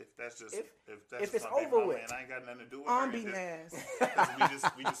 If that's just if that's it's just my baby over mama with. and I ain't got nothing to do with I'm her, beating it's ass.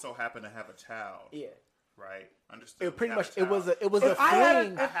 just- we just so happen to have a child. Yeah. Right. Understood. It pretty We have much a child. it was If a I had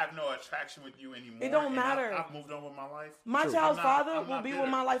fling. I have no attraction with you anymore. It don't and matter. I've moved on with my life. My True. child's I'm not- father I'm will not be bitter.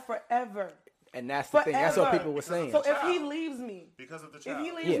 with my life forever. And that's the thing. That's what Forever. people were saying. So if he Child. leaves me, Because of the if child.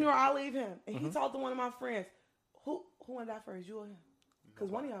 he leaves Yeah. me or I leave him, and he talked to one of my friends, who went die first, you or him? Because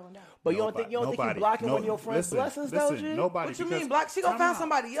one of y'all went die. But you don't think you blocking one of your friends' blessings though, G? Nobody. What you because- mean, block? She gonna Time find out.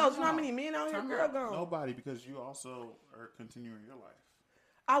 somebody else. You know how Time many out. men out here? Time Girl out. gone. Nobody, because you also are continuing your life.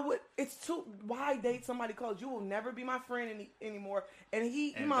 I would. It's too. Why date somebody close? You will never be my friend anymore. And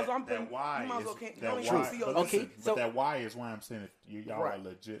you And might as well. that why you might as well is- can't. You that don't even why- see your. but Okay, listen, so- but that why is why I'm saying that y'all Right. are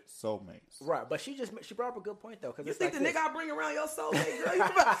legit soulmates. Right, but she brought up a good point though, because You it's think like the this. nigga I bring around your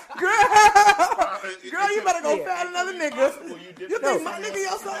soulmate, girl? Girl, you better go Yeah. find another Well, nigga. you did You know think my someone nigga your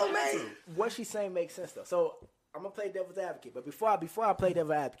else you connected soulmate? to. What she's saying makes sense though. So I'm gonna play devil's advocate, but before I play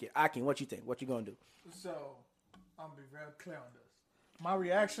devil's advocate, Akin, what you think? What you gonna do? So I'm gonna be very clear on this. my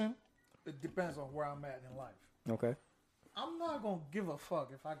reaction, it depends on where I'm at in life. Okay. I'm not gonna give a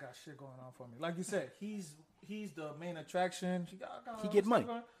fuck if I got shit going on for me. Like you said, he's the main attraction. He get money.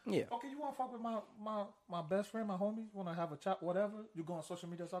 Yeah. Okay, you wanna fuck with my best friend, my homie? Wanna have a chat, whatever? You go on social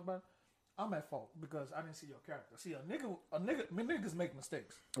media talk about it? I'm at fault because I didn't see your character. See, niggas make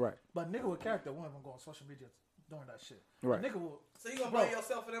mistakes. Right. But a nigga with character won't even go on social media doing that shit. Right. A nigga will. So you gonna blame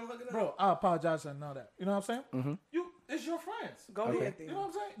yourself for them hooking up? Bro, I apologize and know that. You know what I'm saying? It's your friends. Go ahead. You know what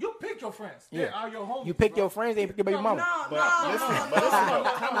I'm saying? You pick your friends. Yeah. They are your homies. You pick bro. your friends, they pick your baby mama. No.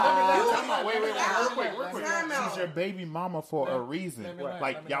 Wait, real quick. Time out. She's your baby mama for a reason. let me land.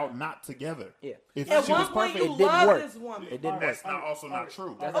 Like, y'all not together. Yeah. If At she one was point, perfect, you it didn't love work. this woman. It didn't work. That's not also not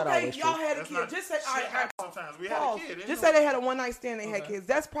true. That's not Okay, always y'all true. had a That's kid. not. Just say, Shit all right, happens sometimes. We had pause. a kid. Just say they had a one night stand. They had kids.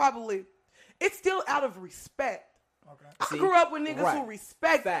 That's probably. It's still out of respect. Okay. I grew up with niggas right. who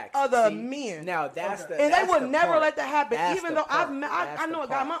respect Facts. other See, men. Now that's the And that's they would the never part. let that happen. That's Even the though part. I That's know the a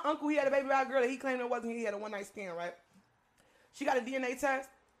guy, part. my uncle, he had a baby by a girl that he claimed it wasn't. He had a one night stand, right? She got a DNA test.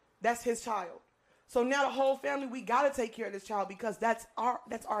 That's his child. So now the whole family, we gotta take care of this child because that's our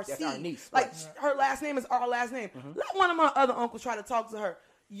seed. our niece, Like right. her last name is our last name. Let one of my other uncles try to talk to her.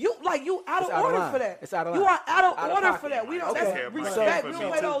 You out It's of out of order line. for that. It's out of You line. are out of Out of order pocket. for that. We don't. Okay. That's Okay, respect. We so-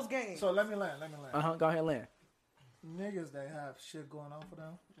 don't play those games. So let me land. Go ahead, Land. Niggas that have shit going on for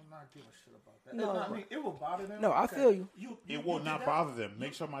them will not give a shit about that. No. I mean, it will bother them. No, I Okay. feel you. it will do not that. bother them.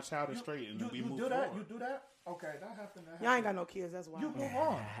 Make sure my child is straight and we You move do that. forward. You do that. Okay, that happened. Y'all ain't got no kids. That's why. You move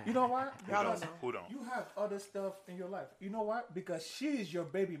on. You know why? Y'all don't Because know. Who don't? you have other stuff in your life. You know what? Because she is your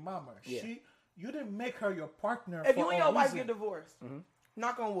baby mama. Yeah. Mm-hmm. You didn't make her your partner. If for you and a your wife reason. get divorced,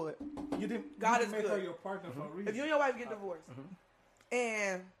 knock on wood. You didn't. God you is didn't make good. her your partner for a reason. If you and your wife get divorced,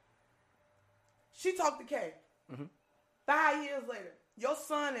 and she talked to Kay, 5 years later, your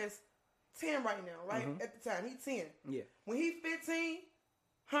son is 10 right now, right? At the time, he's 10. Yeah. When he 15,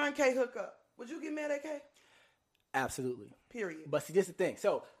 her and Kay hook up. Would you get mad at Kay? Absolutely. Period. But see, this is the thing.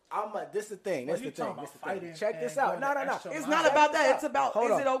 So this is the thing. This is you the thing. talking This is the about thing. fighting Check this and out. going No. the extra It's mile? not about this that. out. It's about Hold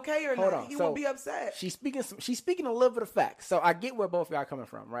is on. it okay or Hold not? on. He So, will be upset. She's speaking a little bit of facts. So I get where both of y'all coming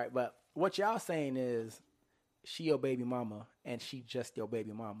from, right? But what y'all saying is she your baby mama and she just your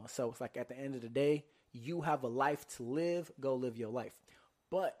baby mama. So it's like at the end of the day, you have a life to live, go live your life.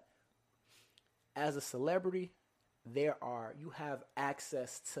 But as a celebrity, you have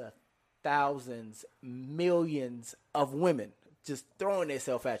access to thousands, millions of women just throwing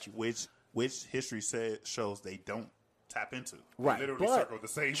themselves at you. Which history shows they don't tap into. Right, They literally but- circle the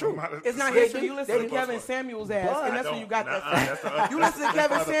same true. amount of It's not They history. do- You listen they to do. Kevin Samuel's ass, and that's I where you got don't. that That's from. the- You listen to that's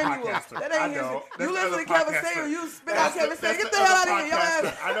Kevin the other Samuel. podcaster. That I ain't know. history. That's You the listen other to Kevin podcaster. Samuel. You spit That's out Kevin the Samuel. Get the other hell out of here. Your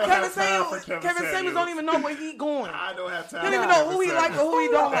podcaster. ass. I don't Kevin have time for Samuel. Kevin Kevin Samuel Samuels. don't even know where he going. I don't have time. He don't even for know Kevin who he like or Samuels. who he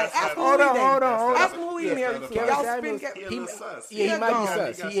don't like. Ask him who he Hold on, dating. hold on. Ask him who he That's married the to. other Y'all Kevin spin. Samuels, He a little sus. Yeah, he Yeah, might be gone.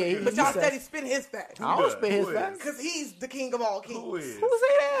 sus. He got Yeah, some But y'all sus. steady spin his facts. I don't spit his Who is? facts. Because he's the king of all Who kings. is? Who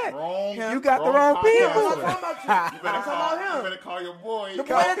say that? Wrong. You got the wrong podcast. people. I'm talking about you. You better I'm talking about call. You him. better call your boy. The boy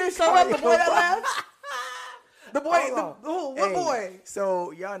that didn't show up, the boy that left. The boy, Hold on. what Hey, boy?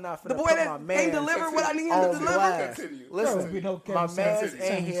 So y'all not finna The boy put that my ain't man delivered what I need him to on deliver? blast. Continue. Listen, There will be no Kevin my man Samuels.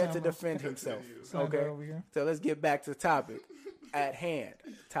 ain't here to Samuels. defend himself. Slander Okay, over here. so let's get back to the topic at hand.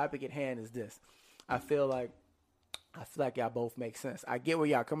 Topic at hand is this. I feel like y'all both make sense. I get where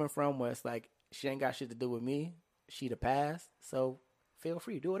y'all coming from. Where it's like she ain't got shit to do with me. She the past, so feel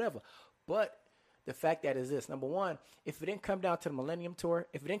free do whatever. But the fact that is this: number one, if it didn't come down to the Millennium Tour,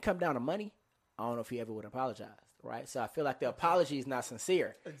 if it didn't come down to money, I don't know if he ever would apologize. Right, so I feel like the apology is not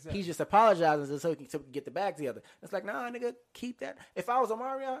sincere. Exactly. He's just apologizing so he can get the bag together. It's like, nah, nigga, keep that. If I was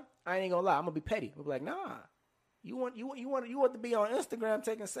Omarion, I ain't gonna lie, I'm gonna be petty. I'm be like, nah, you want to be on Instagram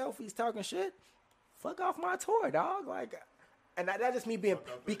taking selfies, talking shit? Fuck off my tour, dog. Like, and that just me being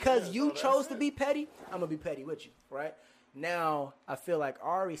because you chose to be petty. I'm gonna be petty with you, right? Now I feel like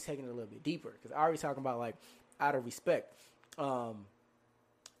Ari's taking it a little bit deeper because Ari's talking about like out of respect.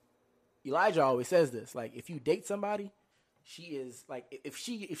 Elijah always says this, like, if you date somebody, she is like, if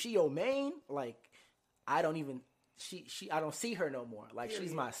she your main, like, I don't see her no more. Like,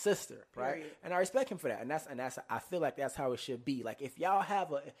 she's my sister, right? Period. And I respect him for that. And that's I feel like that's how it should be. Like, if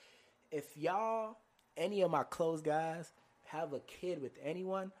any of my close guys have a kid with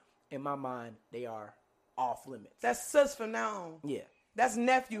anyone, in my mind, they are off limits. That's sus from now on. Yeah. That's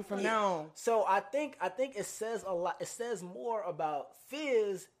nephew from now on. So I think it says a lot. It says more about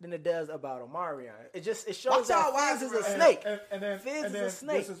Fizz than it does about Omarion. It shows Watch out, that Fizz is a Wiseman. snake. And then Fizz and is then a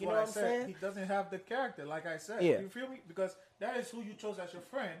snake. This is You know what what I'm I said. saying? He doesn't have the character, like I said. Yeah. You feel me? Because that is who you chose as your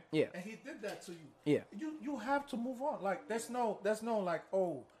friend. Yeah. And he did that to you. Yeah. You have to move on. Like there's no like,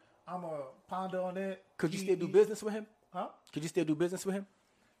 oh, I'm a ponder on it. Could you still do business with him? Huh? Could you still do business with him?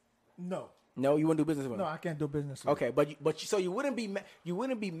 No. No, you wouldn't do business with him. No, I can't do business with him. Okay, so you wouldn't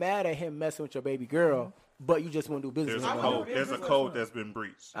be mad at him messing with your baby girl, but you just wouldn't do business There's with a him. code. There's a code that's been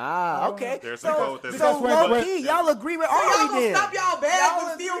breached. Okay. There's a code that's So been low breached. key, y'all agree with Y'all Ari gonna then. stop y'all bag Y'all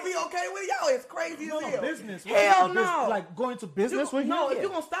and still be okay with it? Y'all is crazy No, as hell. business. Hell Business, no. Like going to business with him? No, if Yeah.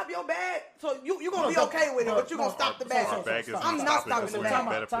 you're gonna stop your bag, so you gonna be No, okay with it, no, but you're gonna no, stop the so- bag. Our bag is I'm not not stopping stopping the us. We're in a bag.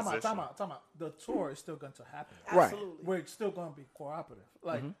 better Time position. out. The tour is still going to happen. Right. Absolutely. We're still going to be cooperative.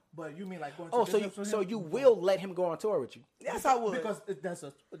 Like, but you mean like going to Oh, so business with so him? you will let him go on tour with you? Yes, I would. Because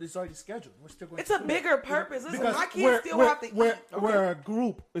it's already scheduled. We're still going. It's to a do bigger it. purpose. Listen, Because my kids still have to eat. We're a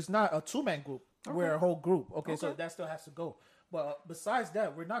group. It's not a 2-man group. We're a whole group. Okay, so that still has to go. But besides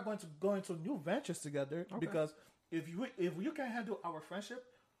that, we're not going to go into new ventures together because if you can't handle our friendship,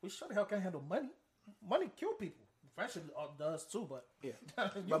 we sure the hell can't handle money. Money kill people. Friendship does too, but Yeah.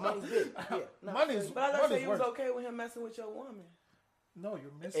 you But money's big. Yeah. No, money is. But I thought you money said is you was worse. okay with him messing with your woman. No,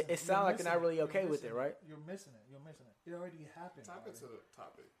 you're missing. It sounds like you're not really okay with it, right? You're missing it. You're missing it. It already happened. Topic already. to the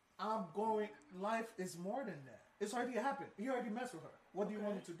topic. I'm going. Life is more than that. It's already happened. You already messed with her. What do you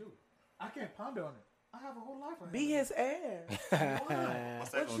want me to do? I can't ponder on it. I have a whole life ahead. Be his ass. Why?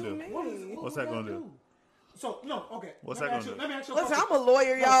 What's that What gonna you do? mean? What's that gonna do? So no, okay. What's Let that me ask gonna you- Let me ask you a Listen, question. I'm a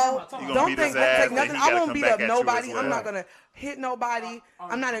lawyer, No, y'all. time out. You gonna Don't beat think his ass, take then nothing. he I gotta won't come beat back up at you as nobody. I'm well. not gonna hit nobody.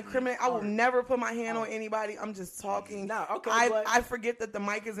 I'm not incriminating. I will never put my hand on anybody. I'm just talking. Nah, okay, but- I forget that the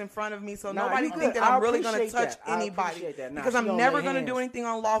mic is in front of me, so Nah, nobody you think good. that I I'm really gonna appreciate touch that. I anybody appreciate that. Nah, because she I'm gonna never lay gonna hands. do anything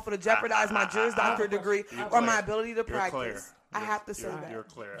unlawful to jeopardize my Juris Doctor degree or my clear. ability to You're clear. practice. I have to say You're that.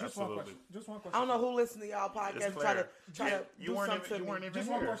 clear. Just one Absolutely. question. Just one question. I don't know who listens to y'all podcast It's and try to clear. do You weren't something even. You weren't to me. even Just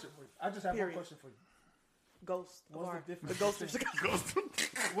one here. question for you. I just have Period. one question for you. Ghost. What's Or the the difference ghost of between- Chicago.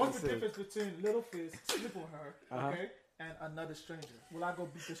 What's the difference between Little Fist sleeping with her, okay, and another stranger? Will I go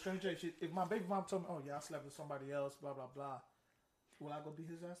beat the stranger? If my baby mom told me, "Oh yeah, I slept with somebody else," blah blah blah, will I go beat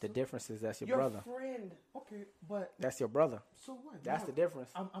his ass? The too? difference is that's your Your brother. friend. Okay, but That's your brother. so what? That's No, the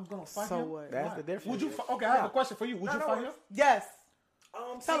difference. I'm gonna fight So him. what? That's Why? the difference. Would you? Okay, I have a question for you. Would you fight him? Yes.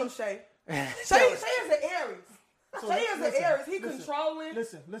 Tell him, Shay. Shay is an Aries. Shay is an listen, Aries. He listen, controlling.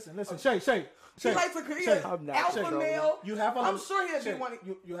 Listen. Shay. He likes to create Shay, I'm not alpha controlling. male. You have a. I'm sure he'll Shay, be one.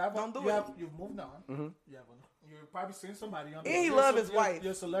 You have. Don't do you it. have. You've moved on. You're probably seeing somebody on. And he you're love his you're- wife.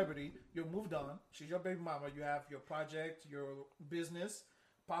 You're a celebrity. You're moved on. She's your baby mama. You have your project, your business,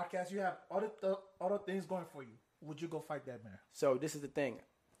 podcast. You have other things going for you. Would you go fight that man? So this is the thing.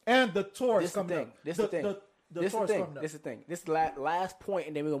 And the tour This is is the coming thing. up. This is the thing. The This is the tour is thing. coming up. This is the thing. This is the last point,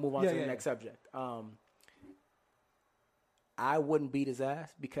 and then we're gonna move on to the next subject. I wouldn't beat his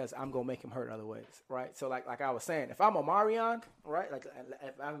ass because I'm gonna make him hurt other ways, right? So like I was saying, if I'm Omarion, right? Like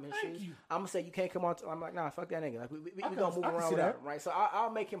if I'm in his shoes, I'm gonna say you can't come on. I'm like, nah, fuck that nigga. Like we gonna move I can around see without that. him, right? So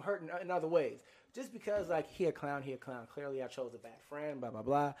I'll make him hurt in other ways, just because like he a clown. Clearly, I chose a bad friend. Blah blah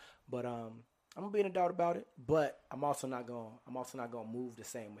blah. But I'm gonna be an adult about it. But I'm also not gonna move the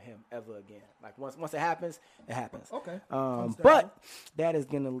same with him ever again. Like once it happens, it happens. Okay. But that is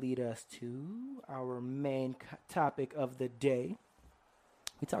going to lead us to our main topic of the day.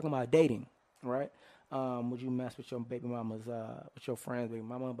 We're talking about dating, right? Would you mess with your baby mama's, with your friends, baby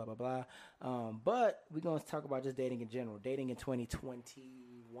mama, blah, blah, blah. But we're going to talk about just dating in general. Dating in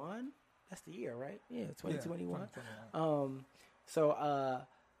 2021. That's the year, right? Yeah, 2021. 2021. So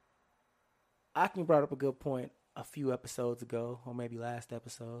Akin brought up a good point a few episodes ago, or maybe last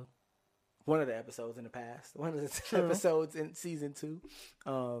episode. One of the episodes in the past. One of the episodes in season 2.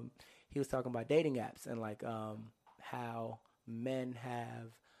 He was talking about dating apps and like how men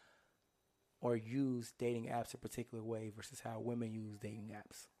have or use dating apps a particular way versus how women use dating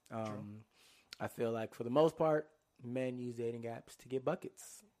apps. I feel like for the most part, men use dating apps to get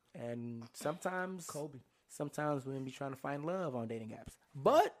buckets. And sometimes women be trying to find love on dating apps.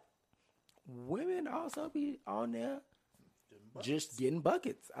 But women also be on there just getting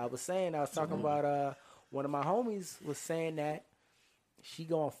buckets. I was talking about one of my homies was saying that she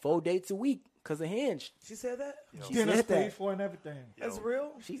go on 4 dates a week because of Hinge. She said that? She Dinner's said paid that. for and everything. That's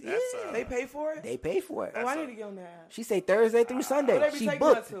real? They pay for it? They pay for it. Oh, I need to get on that. She say Thursday through Sunday. Where they be She taking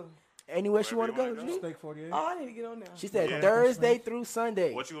her booked to? anywhere she want to Wherever go. you wanna Steak 48. Oh, I need to get on that. She said Yeah. Thursday through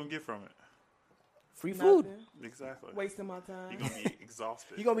Sunday. What you gonna get from it? Free food. Nothing. Exactly. Wasting my time. You're gonna be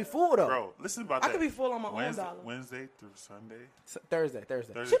exhausted. You gonna be full though. Bro, listen about I that. could be full on my own Wednesday, dollar. Wednesday through Sunday. Thursday.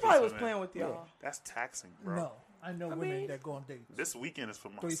 Thursday She through probably was Sunday. playing with y'all. That's taxing, bro. No, I know women that go on dates. This weekend is for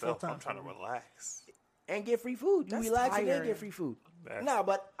 3-4 myself. I'm times trying to a week. relax. And get free food. You That's relax and then tiring. get free food. That's- No,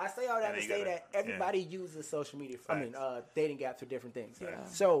 but I say all that And to you say gotta- that everybody uses social media. Facts. Dating apps for different things.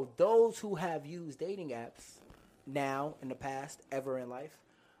 Facts. So those who have used dating apps now, in the past, ever in life,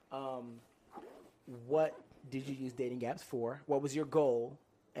 what did you use dating apps for? What was your goal?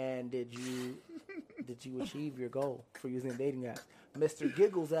 And did you achieve your goal for using dating apps? Mr.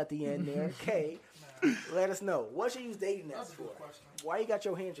 Giggles at the end there. K, let us know. What you use dating apps for? Why you got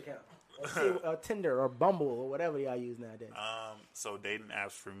your Hinge account? Or Tinder or Bumble or whatever y'all use nowadays. So dating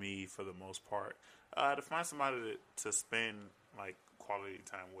apps for me, for the most part, to find somebody to spend like quality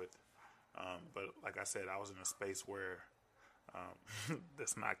time with. But like I said, I was in a space where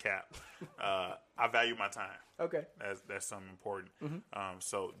that's not cap. I value my time. Okay, that's something important.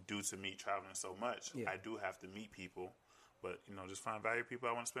 So due to me traveling so much, I do have to meet people, but just find value people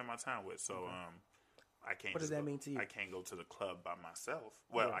I want to spend my time with. So I can't. What does that mean to you? I can't go to the club by myself.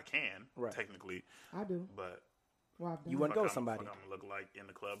 Well, I can technically. I do. But you wouldn't go with somebody. I'm gonna look like in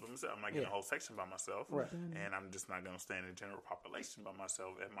the club by myself. I'm not getting a whole section by myself, and I'm just not gonna stand in the general population by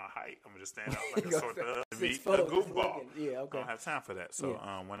myself at my height. I'm gonna just stand out like a sort of a goofball. Yeah, okay. I don't have time for that. So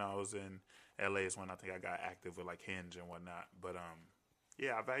when I was in LA is when I think I got active with like Hinge and whatnot. But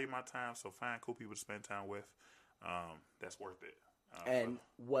I value my time. So find cool people to spend time with. That's worth it. And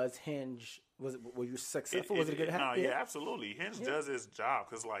was Hinge? Were you successful? Was it a good? No, yeah, absolutely. Hinge does its job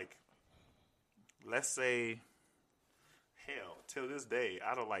because, like, let's say, hell, till this day,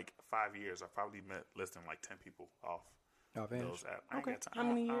 out of like 5 years, I probably met less than like 10 people off Hinge. those apps. I ain't got time. How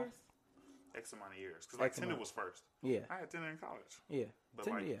many years? X amount of years. Because like Tinder was first. Yeah. I had Tinder in college. Yeah. But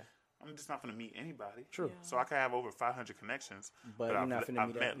Tinder, like, I'm just not going to meet anybody. True. Yeah. So I could have over 500 connections, but you're not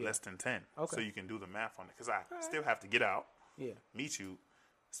I've met less than 10. Okay. So you can do the math on it. Because I still have to get out, meet you,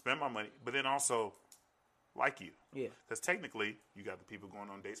 spend my money, but then also like you. Yeah. Because technically, you got the people going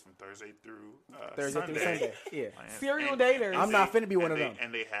on dates from Thursday through Sunday. Yeah. Serial daters. I'm not finna be one of them.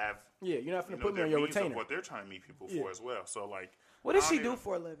 And they have you're not finna put me on your retainer. What they're trying to meet people for as well. So like, what does she do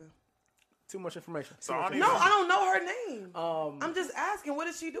for a living? Too much information. So I don't know her name. I'm just asking, what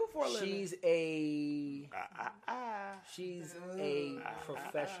does she do for a living? She's a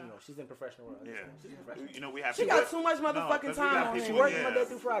professional. She's in professional world. Yeah. She's professional. We have. She got too much motherfucking time on She her. works Monday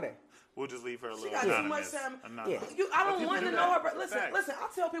through Friday. We'll just leave her a little. She got too much time. Yeah. I don't want to know her. But listen. I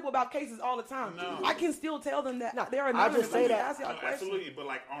tell people about cases all the time. No. I can still tell them that they're I anonymous. just say that. Absolutely, but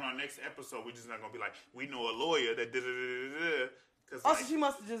like on our next episode, we're just not gonna be like, we know a lawyer that did it. Oh, so she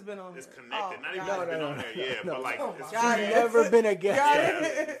must have just been on. It's here. connected. Not even been on there, but like it's never been a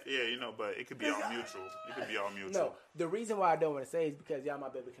guest. But it could be all mutual. It could be all mutual. No, the reason why I don't want to say is because y'all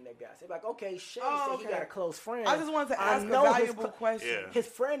might be able to connect guys. They're like, okay, Shay said he got a close friend. I just wanted to ask a valuable question. Yeah. His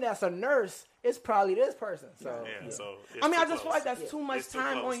friend that's a nurse is probably this person. So so I just feel like that's too much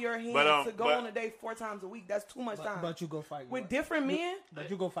time on your hands to go on a date 4 times a week. That's too much time. But you go fight with different men. But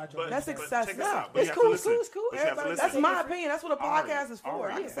you go fight your. That's excessive. It's cool. It's cool. That's my opinion. That's what a podcast is for.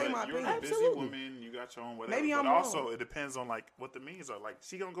 I can say my opinion. You're a busy woman. You got your own whatever. Maybe I'm but wrong. Also, it depends on like what the means are. Like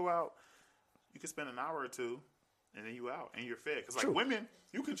she gonna go out. You can spend an hour or two, and then you out and you're fed. Because like women,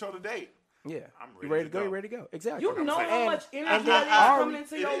 you control the date. Yeah, I'm you ready to go? You ready to go? Exactly. You know how much energy that is coming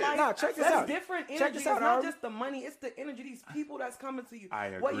into your life. Nah, check this that's out. Different energy. Check this out, it's not just the money; it's the energy. These people that's coming to you. I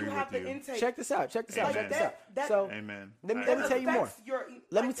agree what you have with to you. intake. Check this out. Check this out. Check this out. So, amen. Let me tell you more.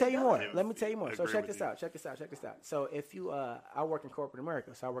 Let me tell you more. Yeah, Let me tell you more. So agree check with this out. Check this out. Check this out. So if you, I work in corporate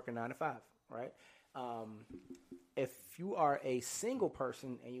America, so I work a 9 to 5, right? If you are a single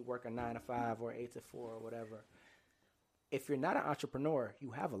person and you work a 9 to 5 or 8 to 4 or whatever, if you're not an entrepreneur,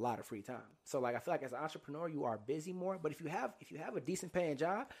 you have a lot of free time. So like I feel like as an entrepreneur, you are busy more. But if you have a decent paying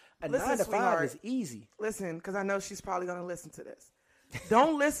job, a 9 to 5 is easy. Listen, because I know she's probably gonna listen to this.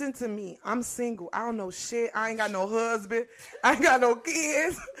 Don't listen to me. I'm single. I don't know shit. I ain't got no husband. I ain't got no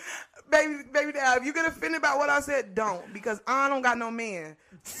kids. Baby dad, if you get offended about what I said, don't. Because I don't got no man.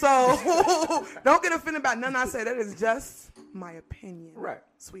 So don't get offended about nothing I said. That is just my opinion. Right.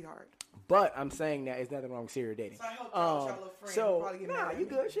 Sweetheart. But I'm saying that there's nothing wrong with serial dating. So I hope y'all little friend probably get mad at you me.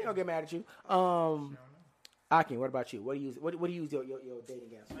 good. She don't get mad at you. Akin, what about you? What do you use your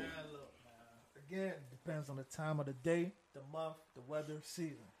dating apps for? Man, look, again, it depends on the time of the day, the month, the weather,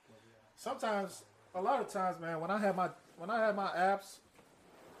 season. Sometimes, a lot of times, man, when I had my apps,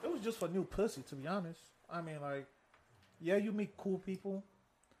 it was just for new pussy. To be honest, I mean, like, yeah, you meet cool people,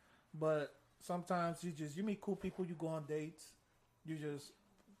 but sometimes you meet cool people. You go on dates, you just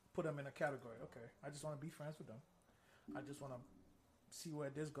put them in a category. Okay, I just want to be friends with them. I just want to see where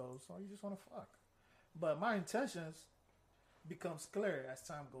this goes. So you just want to fuck. But my intentions becomes clear as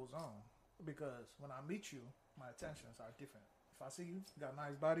time goes on, because when I meet you, my intentions are different. If I see you got a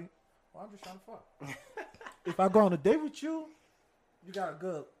nice body, well, I'm just trying to fuck. If I go on a date with you, you got a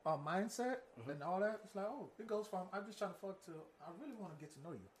good mindset and all that. It's like, oh, it goes from I'm just trying to fuck to I really want to get to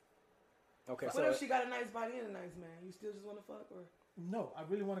know you. Okay. What if she got a nice body and a nice man? You still just want to fuck, or No, I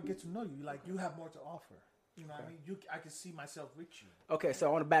really want to get to know you. Like, you have more to offer. You know what I mean? I can see myself with you. Okay, so I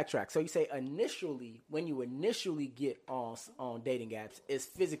want to backtrack. So you say initially, when you initially get on dating apps, it's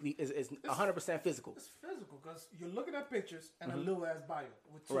 100% physical. It's physical because you're looking at pictures and a little ass bio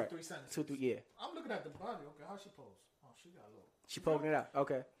with 2-3 sentences. 2-3, yeah. I'm looking at the body. Okay, how she pose? Oh, she got a little. She poking it out.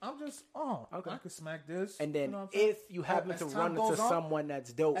 Okay. I'm just, okay. I could smack this. And then you know what I'm saying? if you happen to run into someone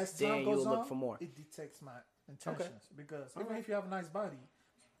that's dope, then you'll look for more. It detects my intentions because even if you have a nice body,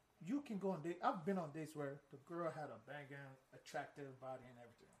 you can go on dates. I've been on dates where the girl had a banging, attractive body and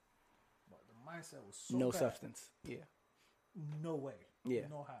everything, but the mindset was so no bad. Substance. Yeah. No way. Yeah.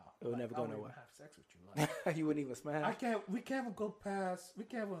 No how. It would never go nowhere. I wouldn't have sex with you. Like, You wouldn't even smash. we can't even go past. We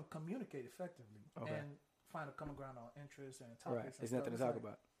can't even communicate effectively and find a common ground on interests and topics. Right. And There's stuff. nothing to It's talk like,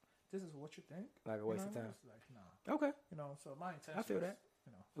 about. This is what you think. Like a waste of time. It's like, nah. Okay. You know, so my intention. I feel that.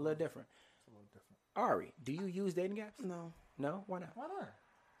 You know, A little different. it's a little different. Ari, do you use dating apps? No, No? Why not? Why not?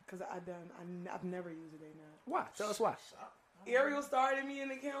 because I've never used a dating app. Why? Tell us why. Ariel started me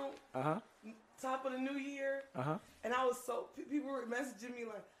an account Uh-huh. top of the new year, Uh-huh. and I was so people were messaging me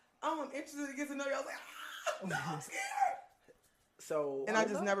like, "I'm interested to get to know you." I was like, "No, I'm scared." So And I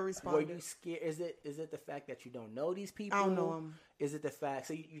just never were responded. you scared? Is it the fact that you don't know these people? I don't know them. Is it the fact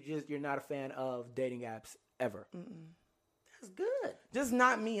so you're not a fan of dating apps ever? That's good. Just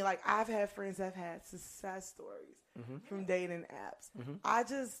not me. Like, I've had friends that have had success stories from dating apps.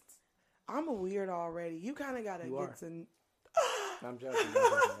 I'm a weird already. You kind of gotta are. get to. I'm joking.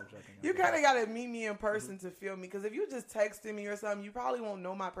 You kind of gotta meet me in person to feel me. Because if you just texting me or something, you probably won't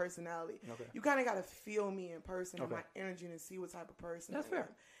know my personality. Okay. You kind of gotta feel me in person and Okay. my energy and see what type of person. That's I fair. am.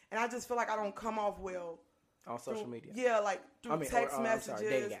 And I just feel like I don't come off well On social through- media. Yeah, like through text I'm messages, sorry,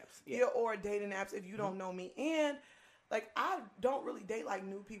 dating apps. Yeah. yeah, or dating apps if you don't know me. And like, I don't really date like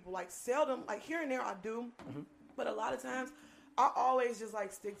new people. Like, seldom, like here and there I do, but a lot of times I always just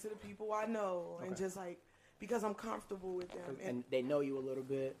like stick to the people I know and just like because I'm comfortable with them. And they know you a little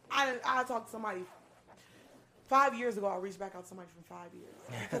bit. I talked to somebody 5 years ago. I reached back out to somebody from 5 years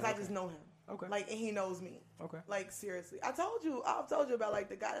because I just know him. Okay. Like, and he knows me. Okay. Like, seriously. I've told you about like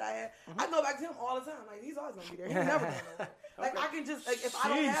the guy that I had. I go back to him all the time. Like, he's always gonna be there. He's never going nowhere. Like, I can just like if I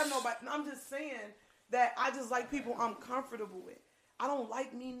don't have nobody. I'm just saying that I just like people I'm comfortable with. I don't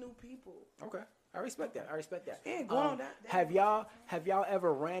like meeting new people. Okay. I respect that. Yeah, going on that. Have y'all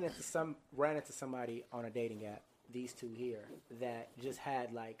ever ran into somebody on a dating app, these two here, that just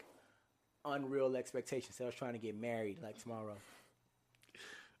had like unreal expectations? They was trying to get married like tomorrow.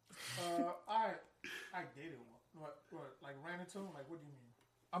 I dated one. What? Like ran into him? Like, what do you mean?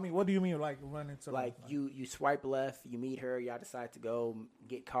 I mean, what do you mean, like run into? Like you swipe left, you meet her, y'all decide to go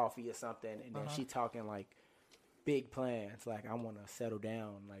get coffee or something, and then she talking like big plans, like I want to settle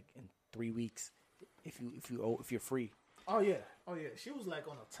down like in 3 weeks if you're free. Oh yeah. She was like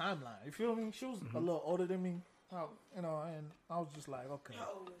on a timeline. You feel me? She was a little older than me. You know, and I was just like, okay.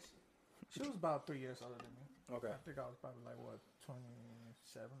 How old was she? She was about 3 years older than me. Okay. I think I was probably like what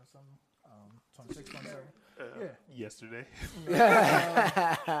 27 or something. 26, 27. Yeah. Yesterday.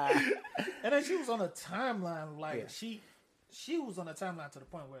 And then she was on a timeline, like she was on a timeline to the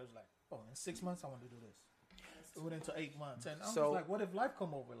point where it was like, oh, in 6 months I want to do this. It went into 8 months, and I was like, what if life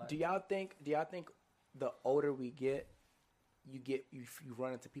come over? Like, Do y'all think the older we get, you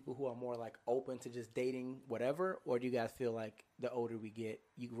run into people who are more like open to just dating whatever, or do you guys feel like the older we get,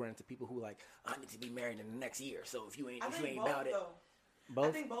 you run into people who like, I need to be married in the next year, so if you ain't about it. Though. Both?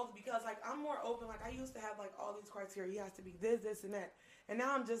 I think both, because like I'm more open. Like, I used to have like all these criteria. He has to be this, and that. And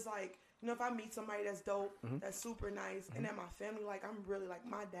now I'm just like, you know, if I meet somebody that's dope, that's super nice, and then my family, like, I'm really like,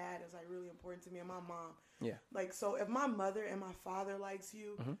 my dad is like really important to me, and my mom. Yeah. Like, so if my mother and my father likes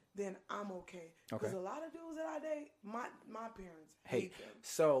you, then I'm okay. Because a lot of dudes that I date, my parents hate them.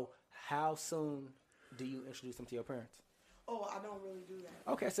 So how soon do you introduce them to your parents? Oh, I don't really do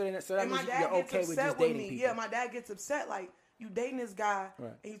that. Okay, so that And means my dad you're gets okay with upset just with dating me. people. Yeah, my dad gets upset. Like, you dating this guy,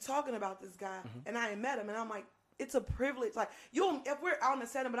 Right. and you talking about this guy, and I ain't met him, and I'm like, it's a privilege. Like, if we're out in the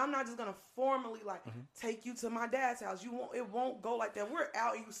setting, but I'm not just gonna formally like take you to my dad's house. It won't go like that. We're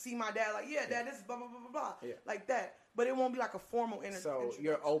out, and you see my dad, like, yeah, dad, this is blah blah blah blah blah, like that. But it won't be like a formal So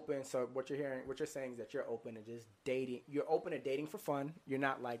you're open. So what you're saying is that you're open to just dating. You're open to dating for fun. You're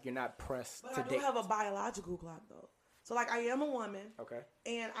not pressed But to I do date. have a biological clock though. So like, I am a woman. Okay.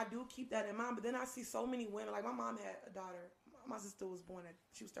 And I do keep that in mind. But then I see so many women. Like, my mom had a daughter. My sister was born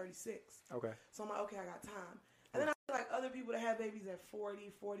she was 36. Okay. So I'm like, okay, I got time. And then I see like other people that have babies at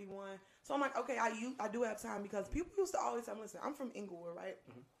 40, 41. So I'm like, okay, I do have time, because people used to always tell me, listen, I'm from Inglewood, right?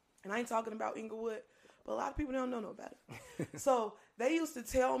 And I ain't talking about Inglewood, But a lot of people don't know no better. So they used to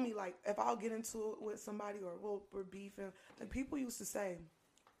tell me, like, if I'll get into it with somebody or we're beefing, like, people used to say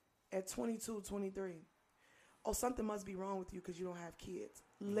at 22, 23, oh, something must be wrong with you because you don't have kids.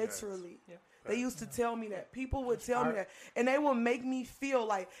 Literally. Yes. They used to tell me that. People would tell me that. And they would make me feel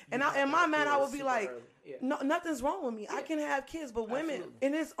like, and in my mind, I would be like, no, nothing's wrong with me. I can have kids. But women,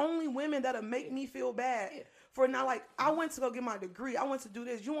 and it's only women that'll make me feel bad. For now, like, I went to go get my degree. I went to do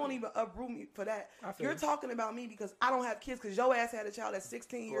this. You won't even uproot me for that. You're talking about me because I don't have kids because your ass had a child at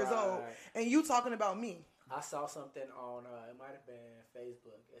 16 years old. And you talking about me. I saw something on, it might have been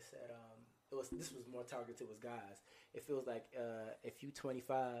Facebook. It said, this was more targeted with guys. It feels like if you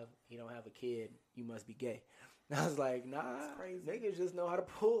 25, you don't have a kid, you must be gay. And I was like, nah, niggas just know how to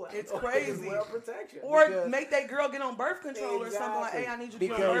pull. It's crazy. Well protection. Or make that girl get on birth control or something like, hey, I need you to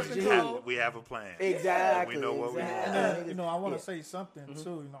get on birth control. We have a plan. Exactly. We know what we And I want to say something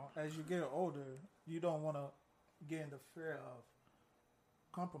too. As you get older, you don't want to get in the fear of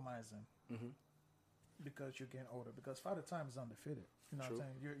compromising because you're getting older. Because Father Time is undefeated. You know what I'm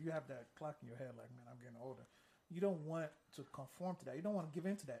saying? You have that clock in your head, like, man, I'm getting older. You don't want to conform to that. You don't want to give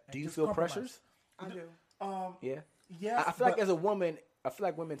in to that. Do you feel pressures? I do. Yeah. I feel like as a woman,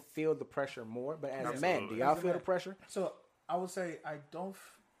 women feel the pressure more. But as men, do y'all feel the pressure? So I would say I don't.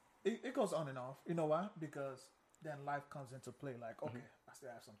 It goes on and off. You know why? Because then life comes into play. Like, okay, I still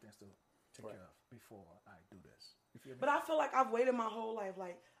have some things to take care of before I do this. You feel me? But I feel like I've waited my whole life.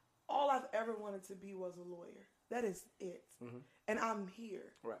 Like, all I've ever wanted to be was a lawyer. That is it. And I'm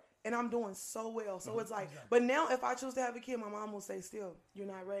here. Right. And I'm doing so well. So it's like, but now if I choose to have a kid, my mom will say, still, you're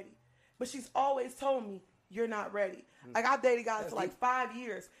not ready. But she's always told me, you're not ready. Like, I dated guys for like 5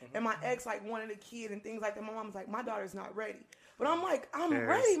 years. And my ex, like, wanted a kid and things like that. My mom was like, my daughter's not ready. But I'm like, I'm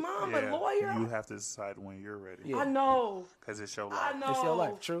ready, Mom. I'm a lawyer. You have to decide when you're ready. Yeah. I know. Because it's your life. I know. It's your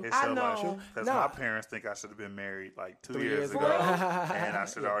life. True. It's your life. Because my parents think I should have been married like 2 years ago. And I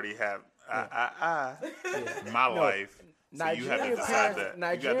should already have my life. So you have to decide that.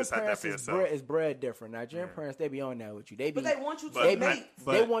 Nigerian parents is bred different. Nigerian parents, they be on that with you. But they want you to mate.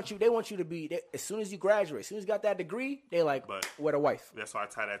 They want you to be. As soon as you graduate, as soon as you got that degree, they like, what a wife. That's why I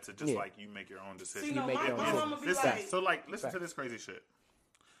tie that to just like you make your own decision. See, you make your own decision. Listen to this crazy shit.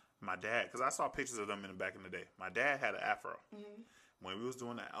 My dad, because I saw pictures of them in the back in the day. My dad had an afro. When we was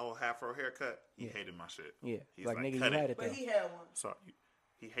doing that old afro haircut, he hated my shit. Yeah, he's like nigga, you had it though. But he had one. So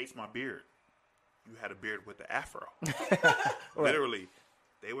he hates my beard. You had a beard with the afro. Literally,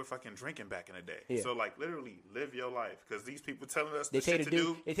 they were fucking drinking back in the day. Yeah. So, like, literally, live your life. Because these people telling us the shit to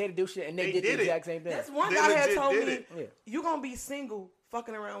do. They tell you to do shit, and they did the exact same thing. That's one guy had told me, you going to be single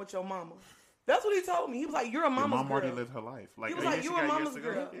fucking around with your mama. That's what he told me. He was like, you're a mama's girl. Your mom already lived her life. Like, he was like, you're a mama's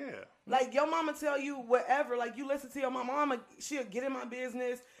girl. Yeah. Like, your mama tell you whatever. Like, you listen to your mama, she'll get in my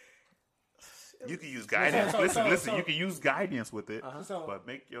business. You can use guidance. Listen. You can use guidance with it, but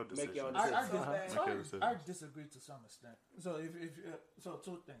make your decision. I disagree to some extent. So so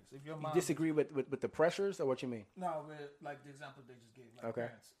two things. If your mom, you disagree with the pressures, or what you mean? No, with like the example they just gave. Like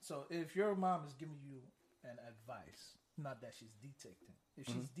parents. So if your mom is giving you an advice, not that she's dictating. If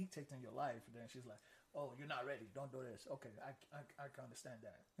she's dictating your life, then she's like, "Oh, you're not ready. Don't do this." Okay, I can understand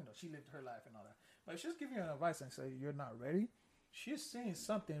that. You know, she lived her life and all that. But if she's giving you an advice and say you're not ready, she's seeing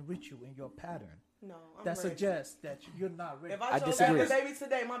something with you in your pattern. No, that suggests that you're not ready. If I chose to have a baby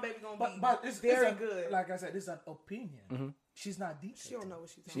today, my baby gonna be it's very good. Like I said, it's an opinion. She's not dictating. She don't know what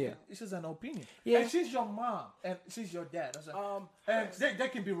she's talking about. It's just an opinion. Yeah. And she's your mom and she's your dad. And they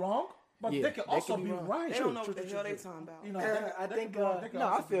can be wrong, but they can also be right. They don't know what the hell they're talking about. You know, I think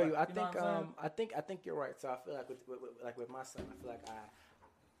I feel you. I think you're right. So I feel like with my son, I feel like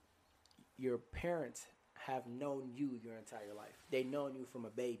your parents have known you your entire life. They known you from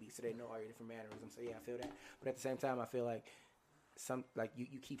a baby, so they know all your different mannerisms. So yeah, I feel that. But at the same time, I feel like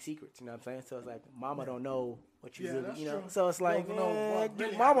you keep secrets. You know what I'm saying? So it's like mama don't know what you really, you know. True. So it's like, do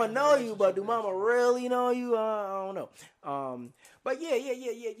mama know you, but do mama really know you? I don't know. But yeah.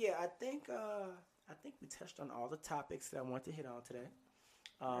 I think we touched on all the topics that I want to hit on today.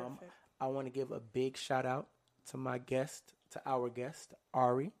 I want to give a big shout out to our guest,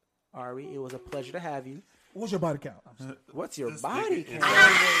 Ari. Ari, it was a pleasure to have you. What's your body count? What's your body count?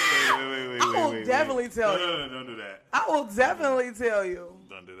 I will definitely tell you. No, don't do that. I will definitely tell you.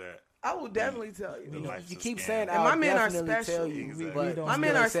 Don't do that. I will definitely tell you. You keep saying and my men are definitely special. Tell you, but my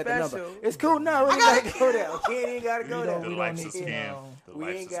men are special. It's cool. No, we ain't gotta go there. We ain't gotta go there. The Life's a Scam. The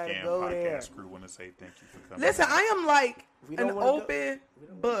Life's a Scam podcast crew want to say thank you for coming. Listen, I am like an open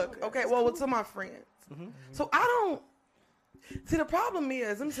book. Okay, well, to my friends. So I don't. See, the problem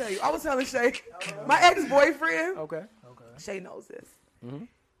is, let me tell you, I was telling Shay, my ex-boyfriend, okay, Shay knows this.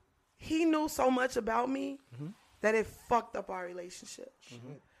 he knew so much about me that it fucked up our relationship.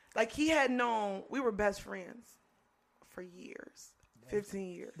 Like, he had known, we were best friends for years,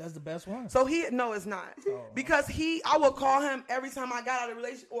 15 years. That's the best one. So no, it's not. Because I would call him every time I got out of a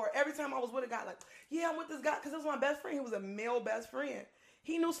relationship, or every time I was with a guy, like, yeah, I'm with this guy, because it was my best friend. He was a male best friend.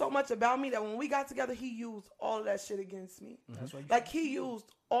 He knew so much about me that when we got together, he used all of that shit against me. Like, he used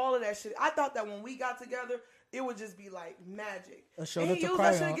all of that shit. I thought that when we got together, it would just be like magic. And he used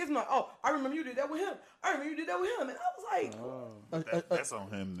that shit against me. Like, oh, I remember you did that with him. I remember you did that with him. And I was like, that's on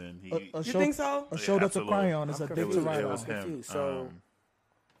him then. you think so? A shoulder to cry on is a dick to ride on. was him. So,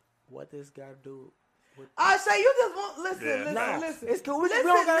 what this got to do? I say you just want listen. It's cool. We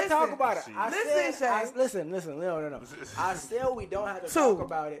don't gotta talk about it. Listen. No. I said we don't have to talk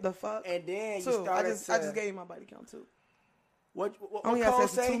about it. The fuck? And then you started. I just gave you my body count too. What only Cole had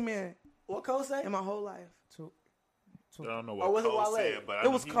sex say? with 2 men What Cole say? in my whole life. I don't know what Cole said, but I know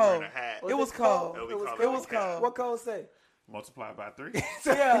was he cold. wearing a hat. It was cold. It was cold. What Cole say? Multiply by 3.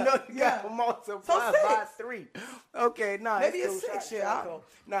 So Yeah, you got to multiply So by 6. 3. Okay, nah. Maybe it's it's cool. 6, Shout yeah. out, Cole.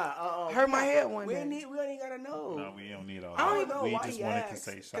 Nah, Hurt my head one we day. don't even gotta know. No, we don't need all I don't that. even know We why just he wanted to asked,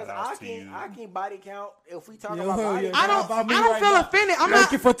 say 'cause shout outs to you. I can body count if we talk Yo, about body yeah. count. I don't right feel now. offended. I'm Thank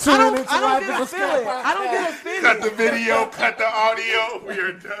not. you for tuning into I don't Life get is a offended. Scam. I don't get offended. Cut the video, cut the audio. We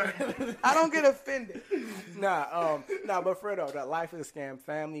are done. I don't get offended. Nah, but Fredo, the Life is a Scam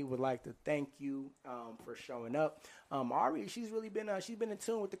family would like to thank you for showing up. Ari, she's really been in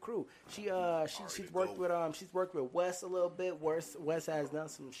tune with the crew. She's worked with Wes a little bit. Wes has done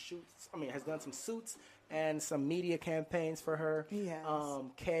some some suits and some media campaigns for her. He has.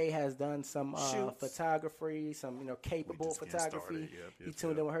 Kay has done some photography, some capable photography. He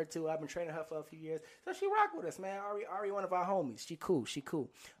tuned in with her too. I've been training her for a few years, so she rock with us, man. Ari, one of our homies. She cool.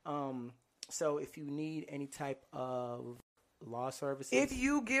 So if you need any type of law services, If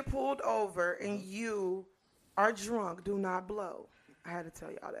you get pulled over and you are drunk, do not blow. I had to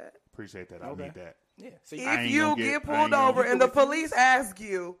tell y'all that. Appreciate that. I need that. yeah. So If you get pulled over and the police ask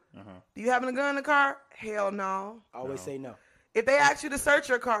you, do you have a gun in the car? Hell no. always say no. If they ask you to search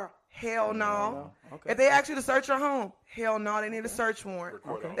your car, hell no. Okay. If they ask you to search your home, hell no. They need a search warrant.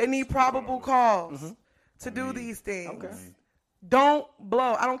 They need probable cause to do these things. Okay. Don't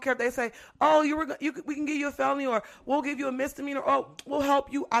blow. I don't care if they say, "Oh, we can give you a felony, or we'll give you a misdemeanor, or we'll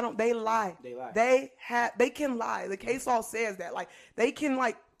help you." They lie. They can lie. The case law says that. Like, they can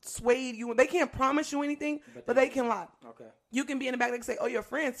sway you. They can't promise you anything, but they can lie. Okay. You can be in the back. They can say, "Oh, your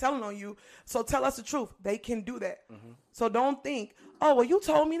friend's telling on you, so tell us the truth." They can do that. So don't think, "Oh, well, you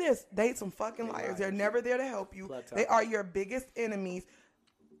told me this." They some fucking liars. They're never there to help you. They are your biggest enemies.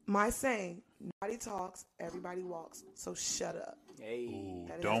 My saying, nobody talks, everybody walks. So shut up. Hey.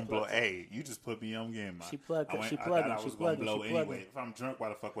 Don't blow. Hey, you just put me on game. She plugged. I was going to blow anyway. If I'm drunk, why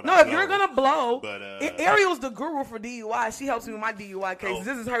the fuck would I No, blow? if you're going to blow, But, Ariel's the guru for DUI. She helps me with my DUI cases.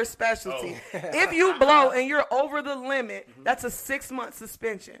 This is her specialty. If you blow and you're over the limit, that's a 6-month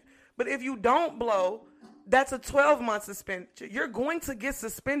suspension. But if you don't blow, that's a 12-month suspension. You're going to get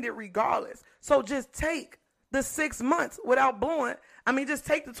suspended regardless. So just take the 6 months without blowing. I mean, just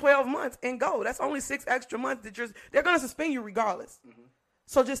take the 12 months and go. That's only 6 extra months that they're going to suspend you regardless.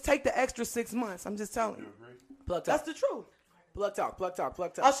 So just take the extra 6 months. I'm just telling you. Plug talk. That's the truth. Plug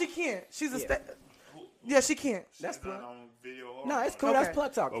talk. Oh, she can't. She's yeah, she can't. That's not on video. No, it's cool. Okay. That's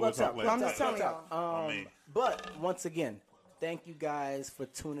plug talk. We'll Plug talk talk. later. I'm just telling y'all. But once again, thank you guys for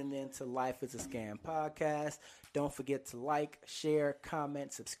tuning in to Life is a Scam podcast. Don't forget to like, share,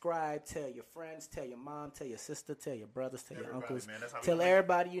 comment, subscribe. Tell your friends, tell your mom, tell your sister, tell your brothers, tell your uncles. Man, that's how we tell do it.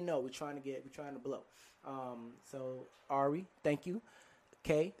 everybody you know. We're trying to blow. So Ari, thank you.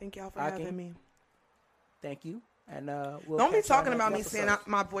 Kay, Thank y'all for Akin, having me. Thank you. And we'll Don't be catch y'all talking about me next saying episode.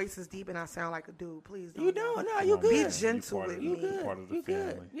 my voice is deep and I sound like a dude. Please don't. You don't. No, you Be good. gentle with You me. good. part of the You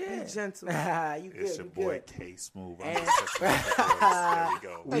good. family. Yeah. Be gentle. You good. It's your You boy good. K Smooth. And- There we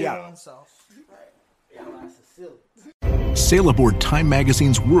go. We out. Down south. Sail aboard Time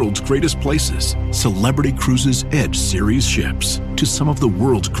Magazine's World's Greatest Places. Celebrity Cruises Edge series ships to some of the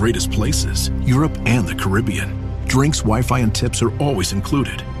world's greatest places, Europe and the Caribbean. Drinks, Wi-Fi, and tips are always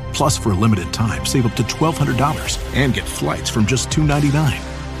included. Plus, for a limited time, save up to $1,200 and get flights from just $299.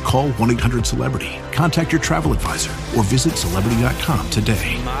 Call 1-800-CELEBRITY, contact your travel advisor, or visit Celebrity.com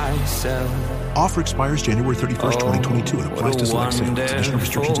today. Offer expires January 31st, 2022 and applies to select sailors. Additional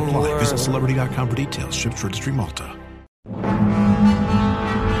restrictions apply. Visit Celebrity.com for details. Ships Registry, Malta.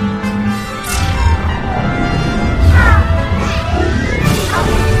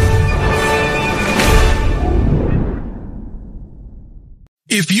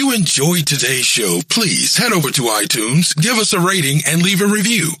 If you enjoyed today's show, please head over to iTunes, give us a rating, and leave a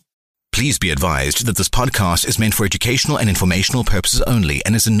review. Please be advised that this podcast is meant for educational and informational purposes only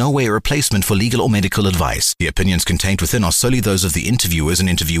and is in no way a replacement for legal or medical advice. The opinions contained within are solely those of the interviewers and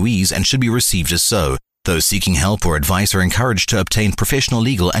interviewees and should be received as so. Those seeking help or advice are encouraged to obtain professional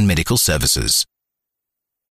legal and medical services.